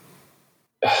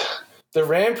the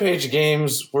Rampage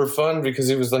games were fun because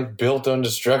it was built on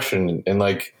destruction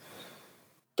and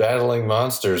battling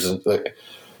monsters and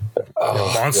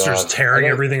monsters tearing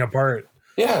everything apart.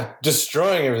 Yeah,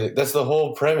 destroying everything. That's the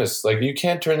whole premise. You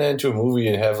can't turn that into a movie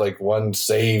and have one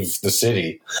save the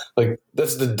city.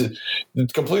 That's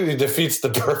it completely defeats the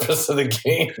purpose of the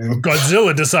game.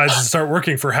 Godzilla decides to start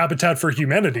working for Habitat for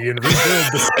Humanity and rebuild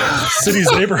the city's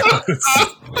neighborhoods.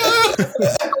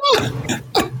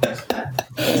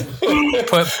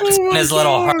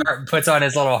 Puts on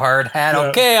his little hard hat. Yeah.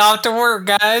 Okay, off to work,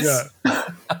 guys. Yeah.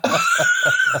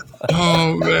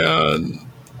 Oh man.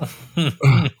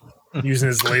 Using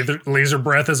his laser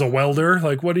breath as a welder.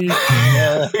 What do you...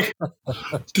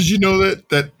 Did you know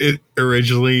that it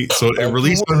originally... So it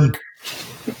released on...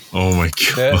 Oh my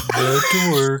God. Back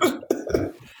to work.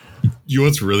 You know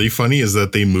what's really funny is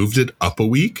that they moved it up a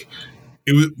week.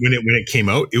 It was when it came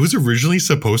out, it was originally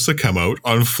supposed to come out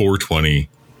on 4/20.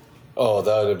 Oh,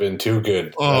 that would have been too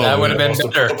good. Oh, that would have been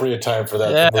better. Appropriate time for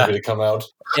that movie to come out.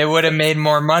 It would have made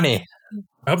more money.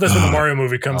 I hope that's when the Mario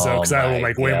movie comes out, because that will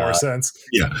make way more sense.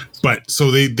 Yeah, but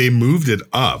so they moved it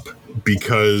up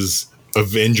because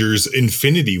Avengers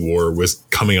Infinity War was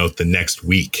coming out the next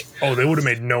week. Oh, they would have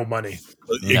made no money.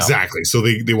 Exactly. So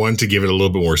they wanted to give it a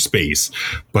little bit more space,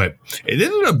 but it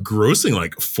ended up grossing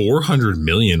 $400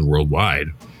 million worldwide.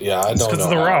 Yeah, I don't know. Because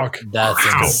of The Rock. That's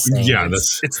insane. Yeah,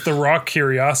 it's The Rock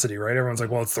curiosity, right? Everyone's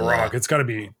like, well, it's The Rock. It's got to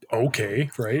be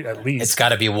okay, right? At least it's got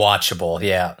to be watchable.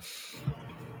 Yeah.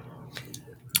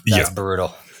 That's brutal.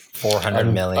 400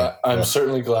 million. I'm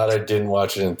certainly glad I didn't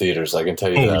watch it in theaters. I can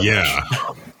tell you that.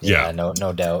 Yeah.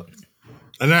 No doubt.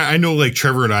 And I know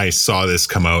Trevor and I saw this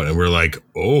come out and we're like,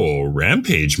 oh,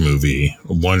 Rampage movie,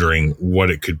 wondering what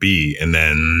it could be. And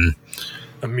then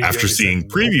after seeing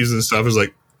previews and stuff, I was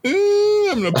like,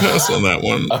 I'm going to pass on that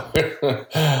one.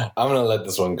 I'm going to let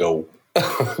this one go.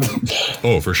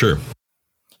 Oh, for sure.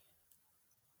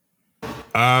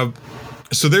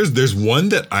 So there's one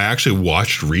that I actually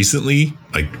watched recently,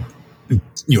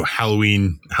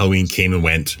 Halloween came and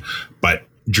went, but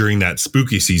during that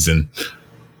spooky season,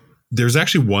 there's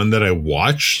actually one that I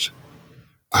watched.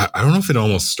 I don't know if it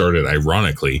almost started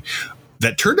ironically,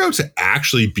 that turned out to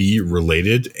actually be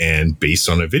related and based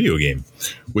on a video game,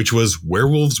 which was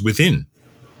Werewolves Within.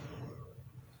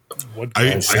 What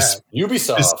is that?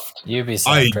 Ubisoft.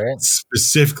 I right?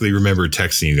 specifically remember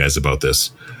texting you guys about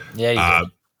this. Yeah, you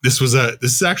did. This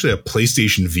is actually a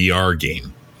PlayStation VR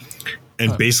game.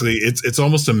 And basically it's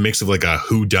almost a mix of a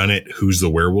whodunit, who's the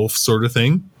werewolf sort of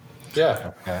thing.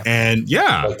 Yeah. Okay. And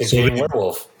yeah. The game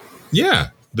Werewolf. Yeah.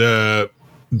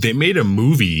 They made a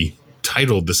movie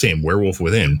titled the same, Werewolf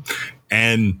Within.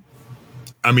 And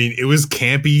I mean, it was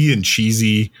campy and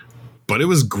cheesy, but it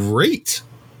was great.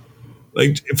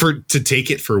 To take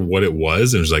it for what it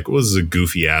was, and it was this is a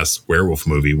goofy ass werewolf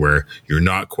movie where you're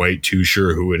not quite too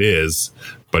sure who it is,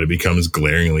 but it becomes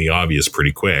glaringly obvious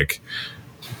pretty quick.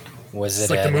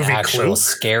 Was it an actual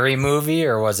scary movie,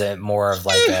 or was it more of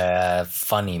a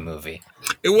funny movie?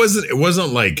 It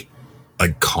wasn't like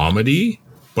comedy,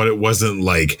 but it wasn't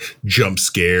jump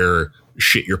scare,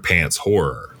 shit your pants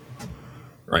horror.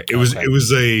 Right? It was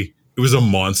a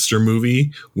monster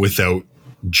movie without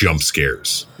jump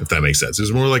scares, if that makes sense. It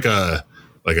was more like a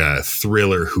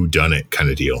thriller whodunit kind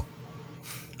of deal.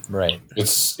 Right.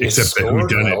 Except that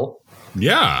whodunit.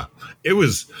 Yeah. It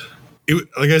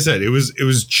like I said, it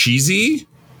was cheesy,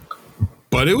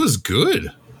 but it was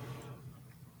good.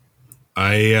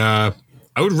 I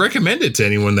would recommend it to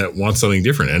anyone that wants something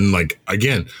different. And like,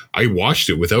 again, I watched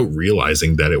it without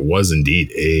realizing that it was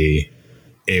indeed a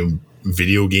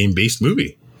video game based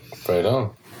movie. Right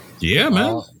on. Yeah,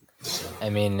 man. I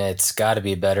mean, it's got to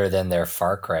be better than their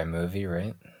Far Cry movie,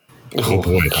 right? Oh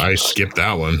boy, I skipped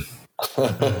that one.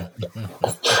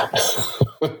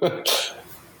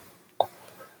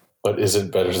 What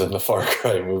isn't better than the Far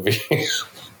Cry movie?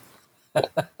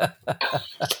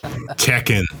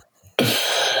 Tekken.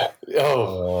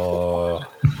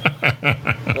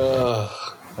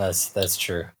 That's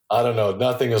true. I don't know.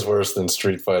 Nothing is worse than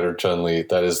Street Fighter Chun-Li.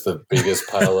 That is the biggest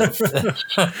pile of that's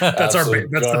the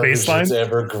baseline that's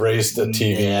ever graced a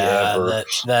TV ever.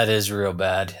 That is real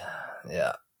bad.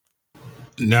 Yeah.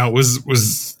 Now,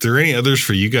 was there any others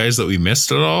for you guys that we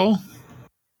missed at all?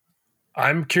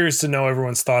 I'm curious to know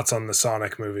everyone's thoughts on the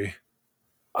Sonic movie.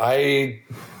 I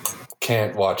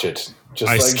can't watch it.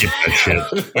 I skipped that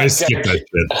shit. I skipped that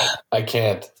shit. I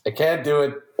can't do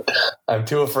it. I'm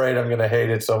too afraid I'm going to hate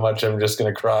it so much I'm just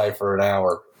going to cry for an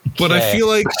hour. But I feel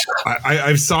like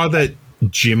I saw that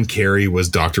Jim Carrey was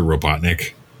Dr.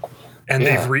 Robotnik. And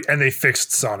they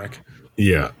fixed Sonic.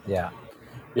 Yeah. Yeah.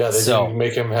 Yeah, they didn't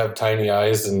make him have tiny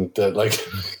eyes and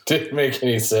didn't make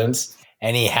any sense.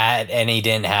 And he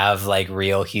didn't have like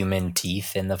real human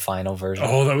teeth in the final version.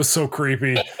 Oh, that was so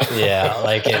creepy. Yeah,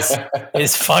 like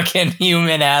his fucking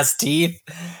human ass teeth.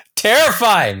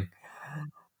 Terrifying.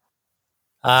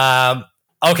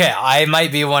 Okay, I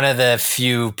might be one of the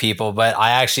few people, but I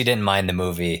actually didn't mind the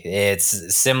movie.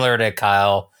 It's similar to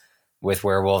Kyle with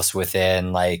Werewolves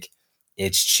Within. Like,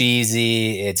 it's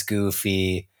cheesy, it's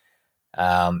goofy.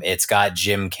 It's got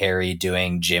Jim Carrey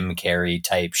doing Jim Carrey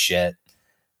type shit.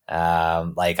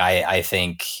 I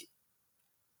think,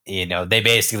 they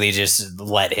basically just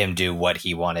let him do what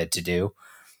he wanted to do.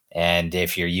 And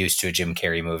if you're used to a Jim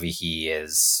Carrey movie, he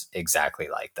is exactly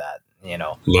like that,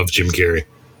 Love Jim Carrey.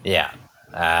 Yeah.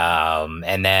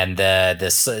 And then the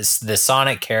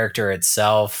Sonic character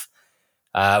itself,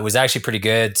 was actually pretty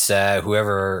good.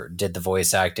 Whoever did the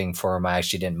voice acting for him, I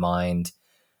actually didn't mind.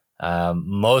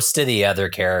 Most of the other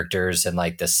characters and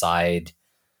like the side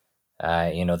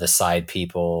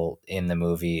people in the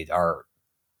movie are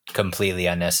completely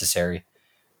unnecessary.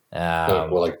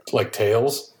 Like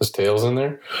Tails? Is Tails in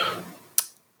there?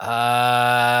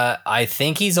 I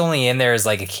think he's only in there as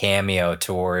like a cameo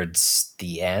towards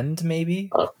the end,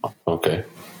 maybe. Okay.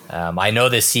 I know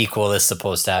the sequel is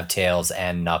supposed to have Tails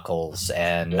and Knuckles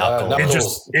and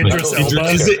Knuckles. Idris Elba.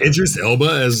 Is it Idris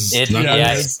Elba as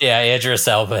Knuckles? Yeah, Idris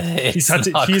Elba. He's had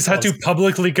to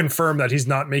publicly confirm that he's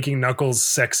not making Knuckles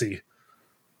sexy.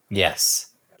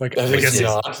 Like, He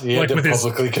had to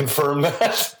publicly confirm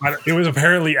that. It was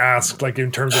apparently asked, like,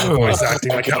 in terms of voice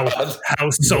acting, like how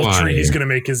sultry he's going to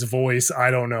make his voice.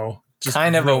 I don't know. Just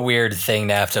kind of a weird thing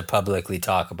to have to publicly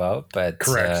talk about, but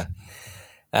correct.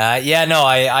 I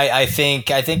think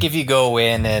if you go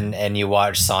in and you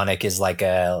watch Sonic as like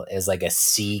a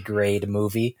C grade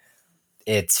movie,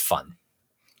 it's fun.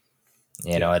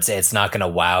 It's not going to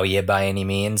wow you by any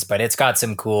means, but it's got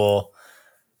some cool.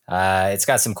 It's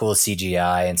got some cool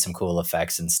CGI and some cool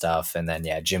effects and stuff. And then,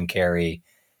 Jim Carrey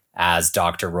as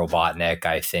Dr. Robotnik,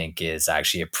 I think, is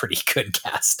actually a pretty good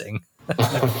casting.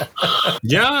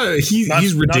 Yeah,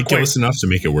 he's ridiculous enough to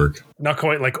make it work. Not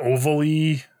quite like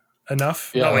ovally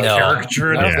enough. Yeah, not like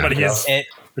caricature enough, but he is.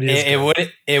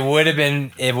 It would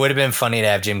have been funny to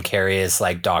have Jim Carrey as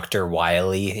like Dr.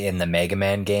 Wily in the Mega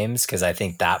Man games, because I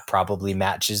think that probably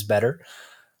matches better.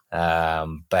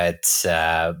 But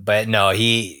no,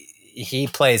 he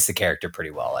plays the character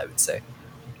pretty well, I would say.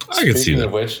 I can see that. Speaking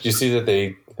of which, do you see that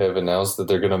they have announced that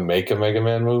they're going to make a Mega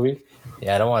Man movie?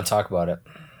 Yeah, I don't want to talk about it.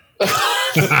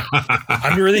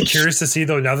 I'm really curious to see,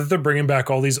 though, now that they're bringing back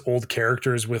all these old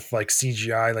characters with like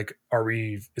CGI, like,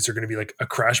 is there going to be like a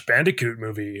Crash Bandicoot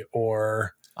movie?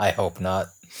 Or I hope not.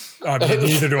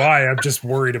 Neither do I. I'm just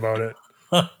worried about it.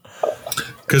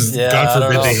 Because God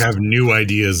forbid they have new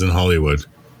ideas in Hollywood.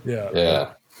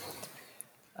 Yeah.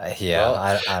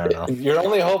 I don't know. Your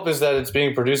only hope is that it's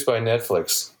being produced by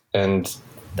Netflix, and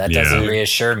that doesn't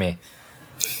reassure me.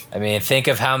 I mean, think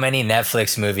of how many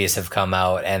Netflix movies have come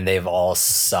out and they've all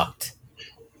sucked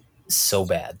so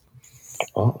bad.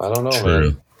 Well, I don't know, True.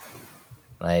 man.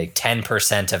 Like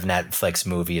 10% of Netflix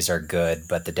movies are good,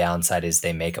 but the downside is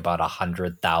they make about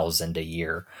 100,000 a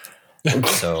year.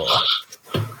 So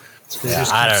they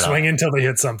just I don't know. Swing until they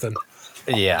hit something.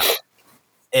 Yeah.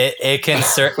 It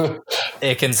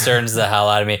concerns the hell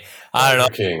out of me. I don't know.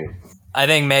 King. I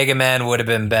think Mega Man would have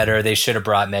been better. They should have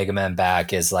brought Mega Man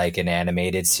back as like an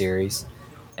animated series.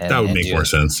 And, that would make more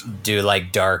sense. Do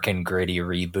like dark and gritty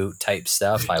reboot type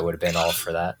stuff. I would have been all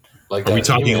for that. Like, are we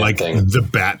talking like the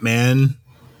Batman?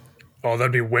 Oh,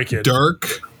 that'd be wicked.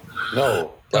 Dark?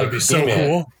 No, that'd be so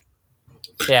cool.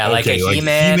 Yeah, like a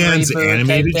He-Man's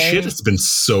animated shit. It's been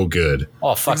so good.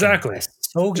 Oh, fuck! Exactly.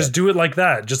 So good. Just do it like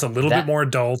that. Just a little bit more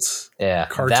adults. Yeah,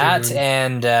 cartoon. That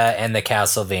and the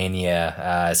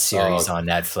Castlevania series on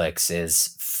Netflix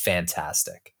is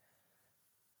fantastic.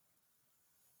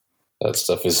 That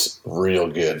stuff is real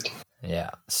good. Yeah,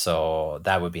 so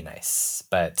that would be nice,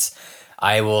 but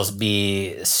I will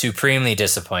be supremely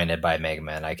disappointed by Mega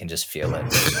Man. I can just feel it.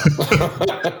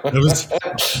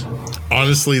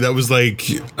 That was like,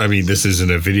 I mean, this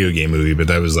isn't a video game movie, but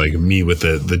that was like me with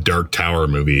the Dark Tower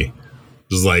movie. It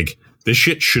was like, this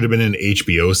shit should have been an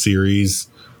HBO series.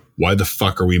 Why the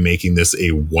fuck are we making this a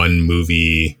one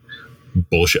movie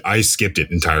bullshit? I skipped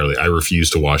it entirely. I refuse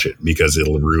to watch it because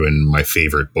it'll ruin my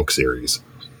favorite book series.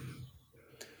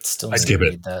 Still skip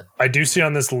it. That. I do see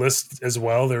on this list as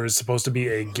well, there is supposed to be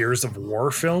a Gears of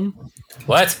War film.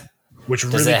 What? Which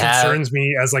really concerns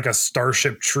me as like a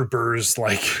Starship Troopers,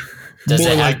 like... Does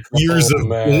it have Gears of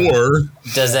War?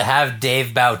 Does it have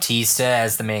Dave Bautista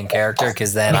as the main character?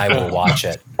 Because then I will watch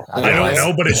it. I don't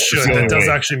know, but it should. That does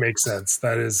actually make sense.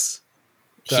 That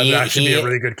would actually be a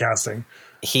really good casting.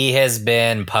 He has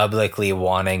been publicly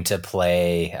wanting to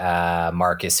play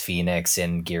Marcus Phoenix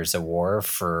in Gears of War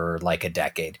for like a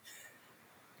decade.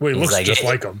 Well, he looks like, just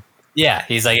like him. Yeah,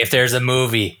 he's like, if there's a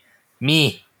movie,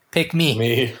 pick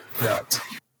me. Yeah.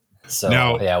 So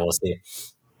now, yeah, we'll see.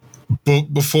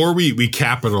 Before we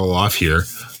cap it all off here,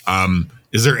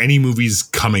 is there any movies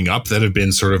coming up that have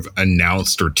been sort of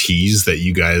announced or teased that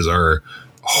you guys are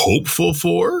hopeful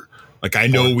for? Like, I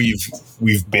know we've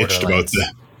bitched about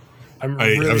the. I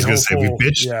was going to say we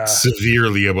bitched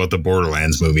severely about the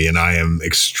Borderlands movie, and I am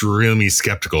extremely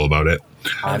skeptical about it.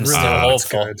 I'm still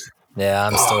hopeful. Yeah,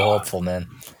 I'm still hopeful, man.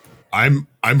 I'm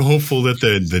hopeful that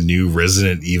the new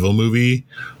Resident Evil movie,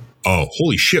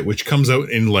 holy shit, which comes out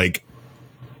in like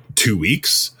 2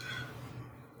 weeks.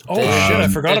 Oh shit! I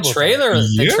forgot about trailer.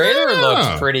 The trailer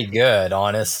looked pretty good,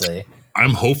 honestly.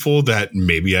 I'm hopeful that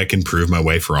maybe I can prove my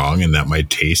wife wrong and that my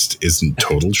taste isn't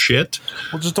total shit.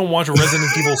 Well, just don't watch Resident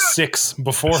Evil 6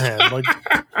 beforehand. Like,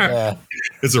 yeah,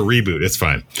 it's a reboot. It's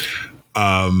fine.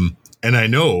 And I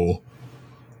know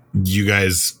you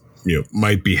guys,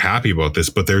 might be happy about this,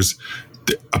 but there's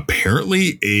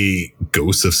apparently a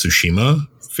Ghost of Tsushima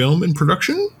film in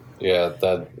production. Yeah,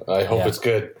 that I hope it's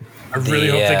good. I really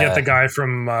hope they get the guy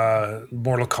from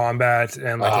Mortal Kombat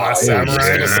and like Last Samurai.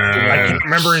 I can't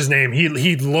remember his name.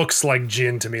 He looks like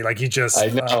Jin to me. Like he just. I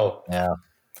know.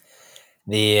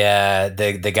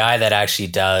 The guy that actually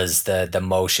does the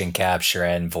motion capture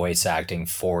and voice acting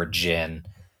for Jin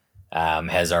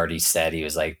has already said, he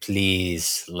was like,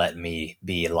 please let me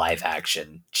be live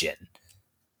action Jin.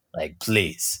 Like,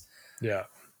 please. Yeah.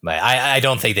 But I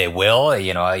don't think they will.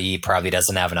 He probably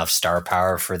doesn't have enough star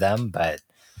power for them, but.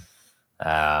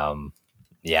 That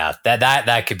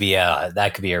could be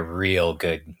a real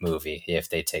good movie if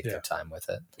they take their time with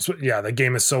it. So, the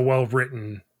game is so well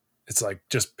written. It's like,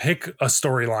 just pick a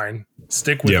storyline,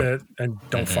 stick with it, and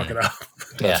don't fuck it up.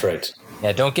 That's right.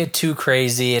 Yeah, don't get too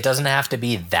crazy. It doesn't have to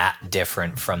be that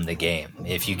different from the game.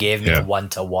 If you gave me a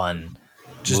 1-to-1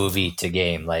 movie to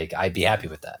game, like, I'd be happy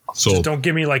with that. So just don't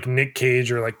give me like Nick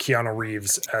Cage or like Keanu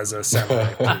Reeves as a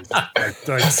samurai.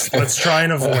 Let's try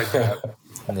and avoid that.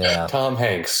 Yeah, Tom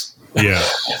Hanks. Yeah,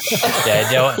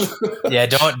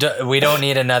 we don't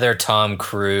need another Tom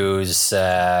Cruise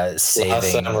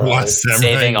saving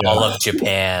all of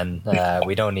Japan.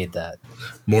 We don't need that.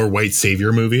 More white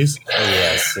savior movies.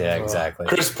 Yes, yeah, exactly.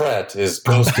 Chris Pratt is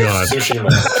Ghost of Tsushima.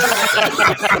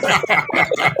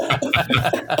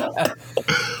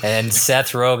 And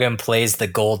Seth Rogen plays the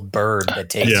gold bird that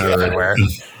takes you everywhere.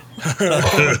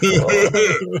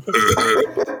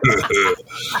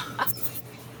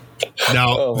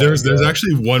 Now, there's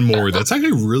actually one more that's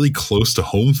actually really close to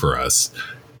home for us.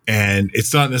 And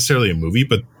it's not necessarily a movie,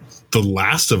 but The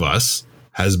Last of Us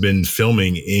has been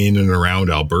filming in and around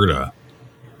Alberta.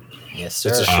 Yes, sir.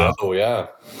 It's a show,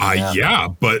 yeah,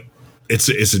 but it's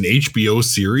an HBO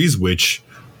series, which,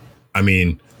 I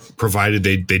mean, provided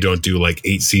they don't do like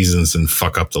 8 seasons and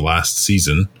fuck up the last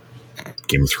season,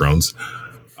 Game of Thrones.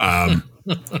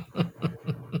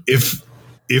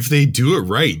 If they do it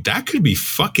right, that could be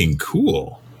fucking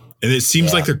cool. And it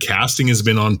seems like their casting has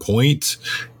been on point.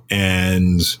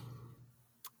 And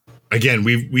again,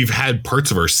 we've had parts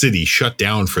of our city shut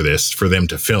down for them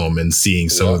to film, and seeing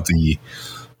some of the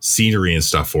scenery and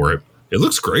stuff for it. It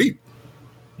looks great.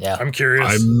 Yeah. I'm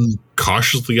curious. I'm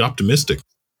cautiously optimistic.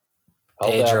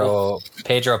 Pedro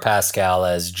Pascal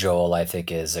as Joel, I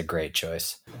think, is a great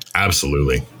choice.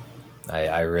 Absolutely.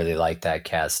 I really like that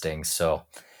casting. So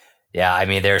yeah, I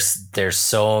mean, there's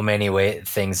so many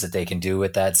things that they can do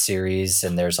with that series,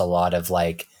 and there's a lot of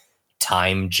like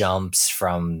time jumps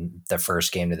from the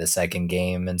first game to the second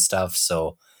game and stuff.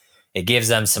 So it gives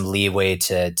them some leeway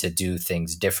to do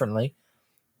things differently.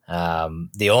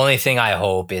 The only thing I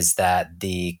hope is that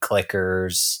the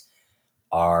clickers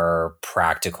are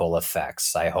practical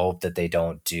effects. I hope that they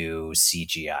don't do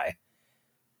CGI.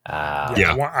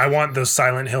 I want those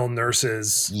Silent Hill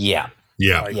nurses. Yeah.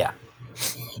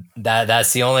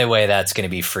 That's the only way that's going to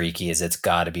be freaky, is it's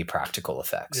got to be practical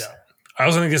effects. Yeah. I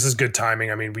also think this is good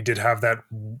timing. I mean, we did have that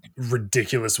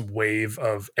ridiculous wave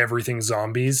of everything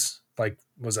zombies. Like,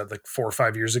 was that like 4 or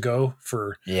 5 years ago?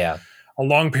 For a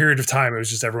long period of time, it was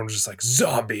just everyone was just like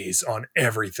zombies on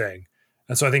everything.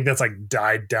 And so I think that's like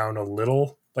died down a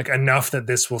little, like enough that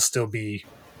this will still be.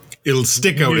 It'll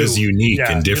stick out as unique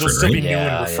and different. It'll still right? be new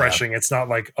and refreshing. It's not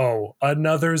like, oh,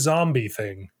 another zombie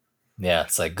thing. Yeah,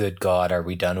 it's like, good God, are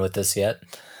we done with this yet?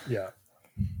 Yeah.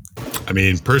 I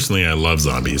mean, personally, I love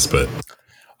zombies, but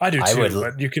I do too.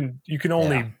 But you can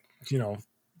only you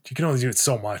can only do it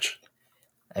so much.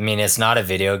 I mean, it's not a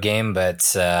video game,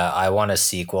 but I want a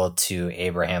sequel to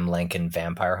Abraham Lincoln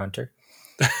Vampire Hunter.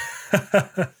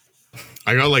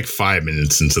 I got like 5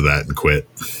 minutes into that and quit.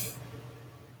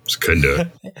 Just couldn't do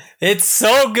it. It's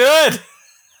so good.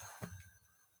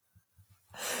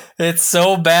 It's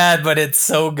so bad, but it's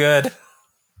so good.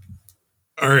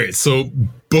 All right, so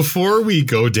before we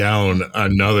go down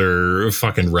another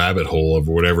fucking rabbit hole of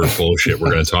whatever bullshit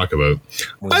we're going to talk about,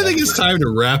 I think it's time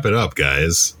to wrap it up,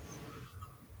 guys.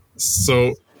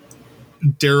 So,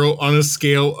 Daryl, on a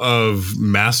scale of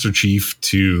Master Chief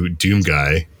to Doom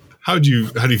Guy, how do you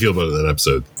feel about that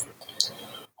episode?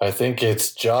 I think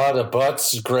it's jaw to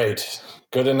butts. Great.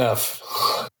 Good enough.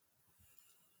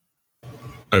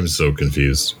 I'm so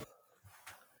confused.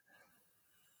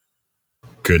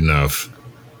 Good enough.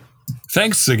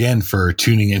 Thanks again for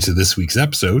tuning into this week's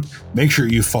episode. Make sure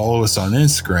you follow us on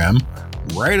Instagram.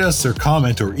 Write us or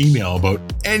comment or email about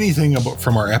anything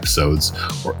from our episodes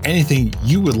or anything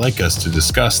you would like us to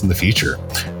discuss in the future.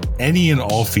 Any and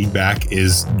all feedback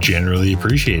is generally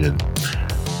appreciated.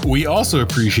 We also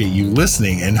appreciate you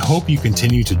listening and hope you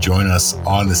continue to join us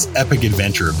on this epic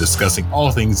adventure of discussing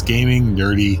all things gaming,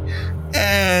 nerdy,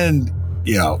 and,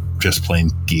 just plain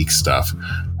geek stuff.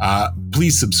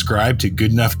 Please subscribe to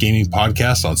Good Enough Gaming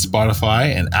Podcast on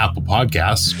Spotify and Apple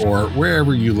Podcasts or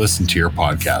wherever you listen to your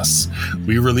podcasts.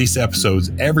 We release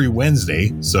episodes every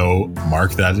Wednesday, so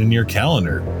mark that in your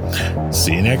calendar.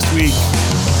 See you next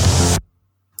week.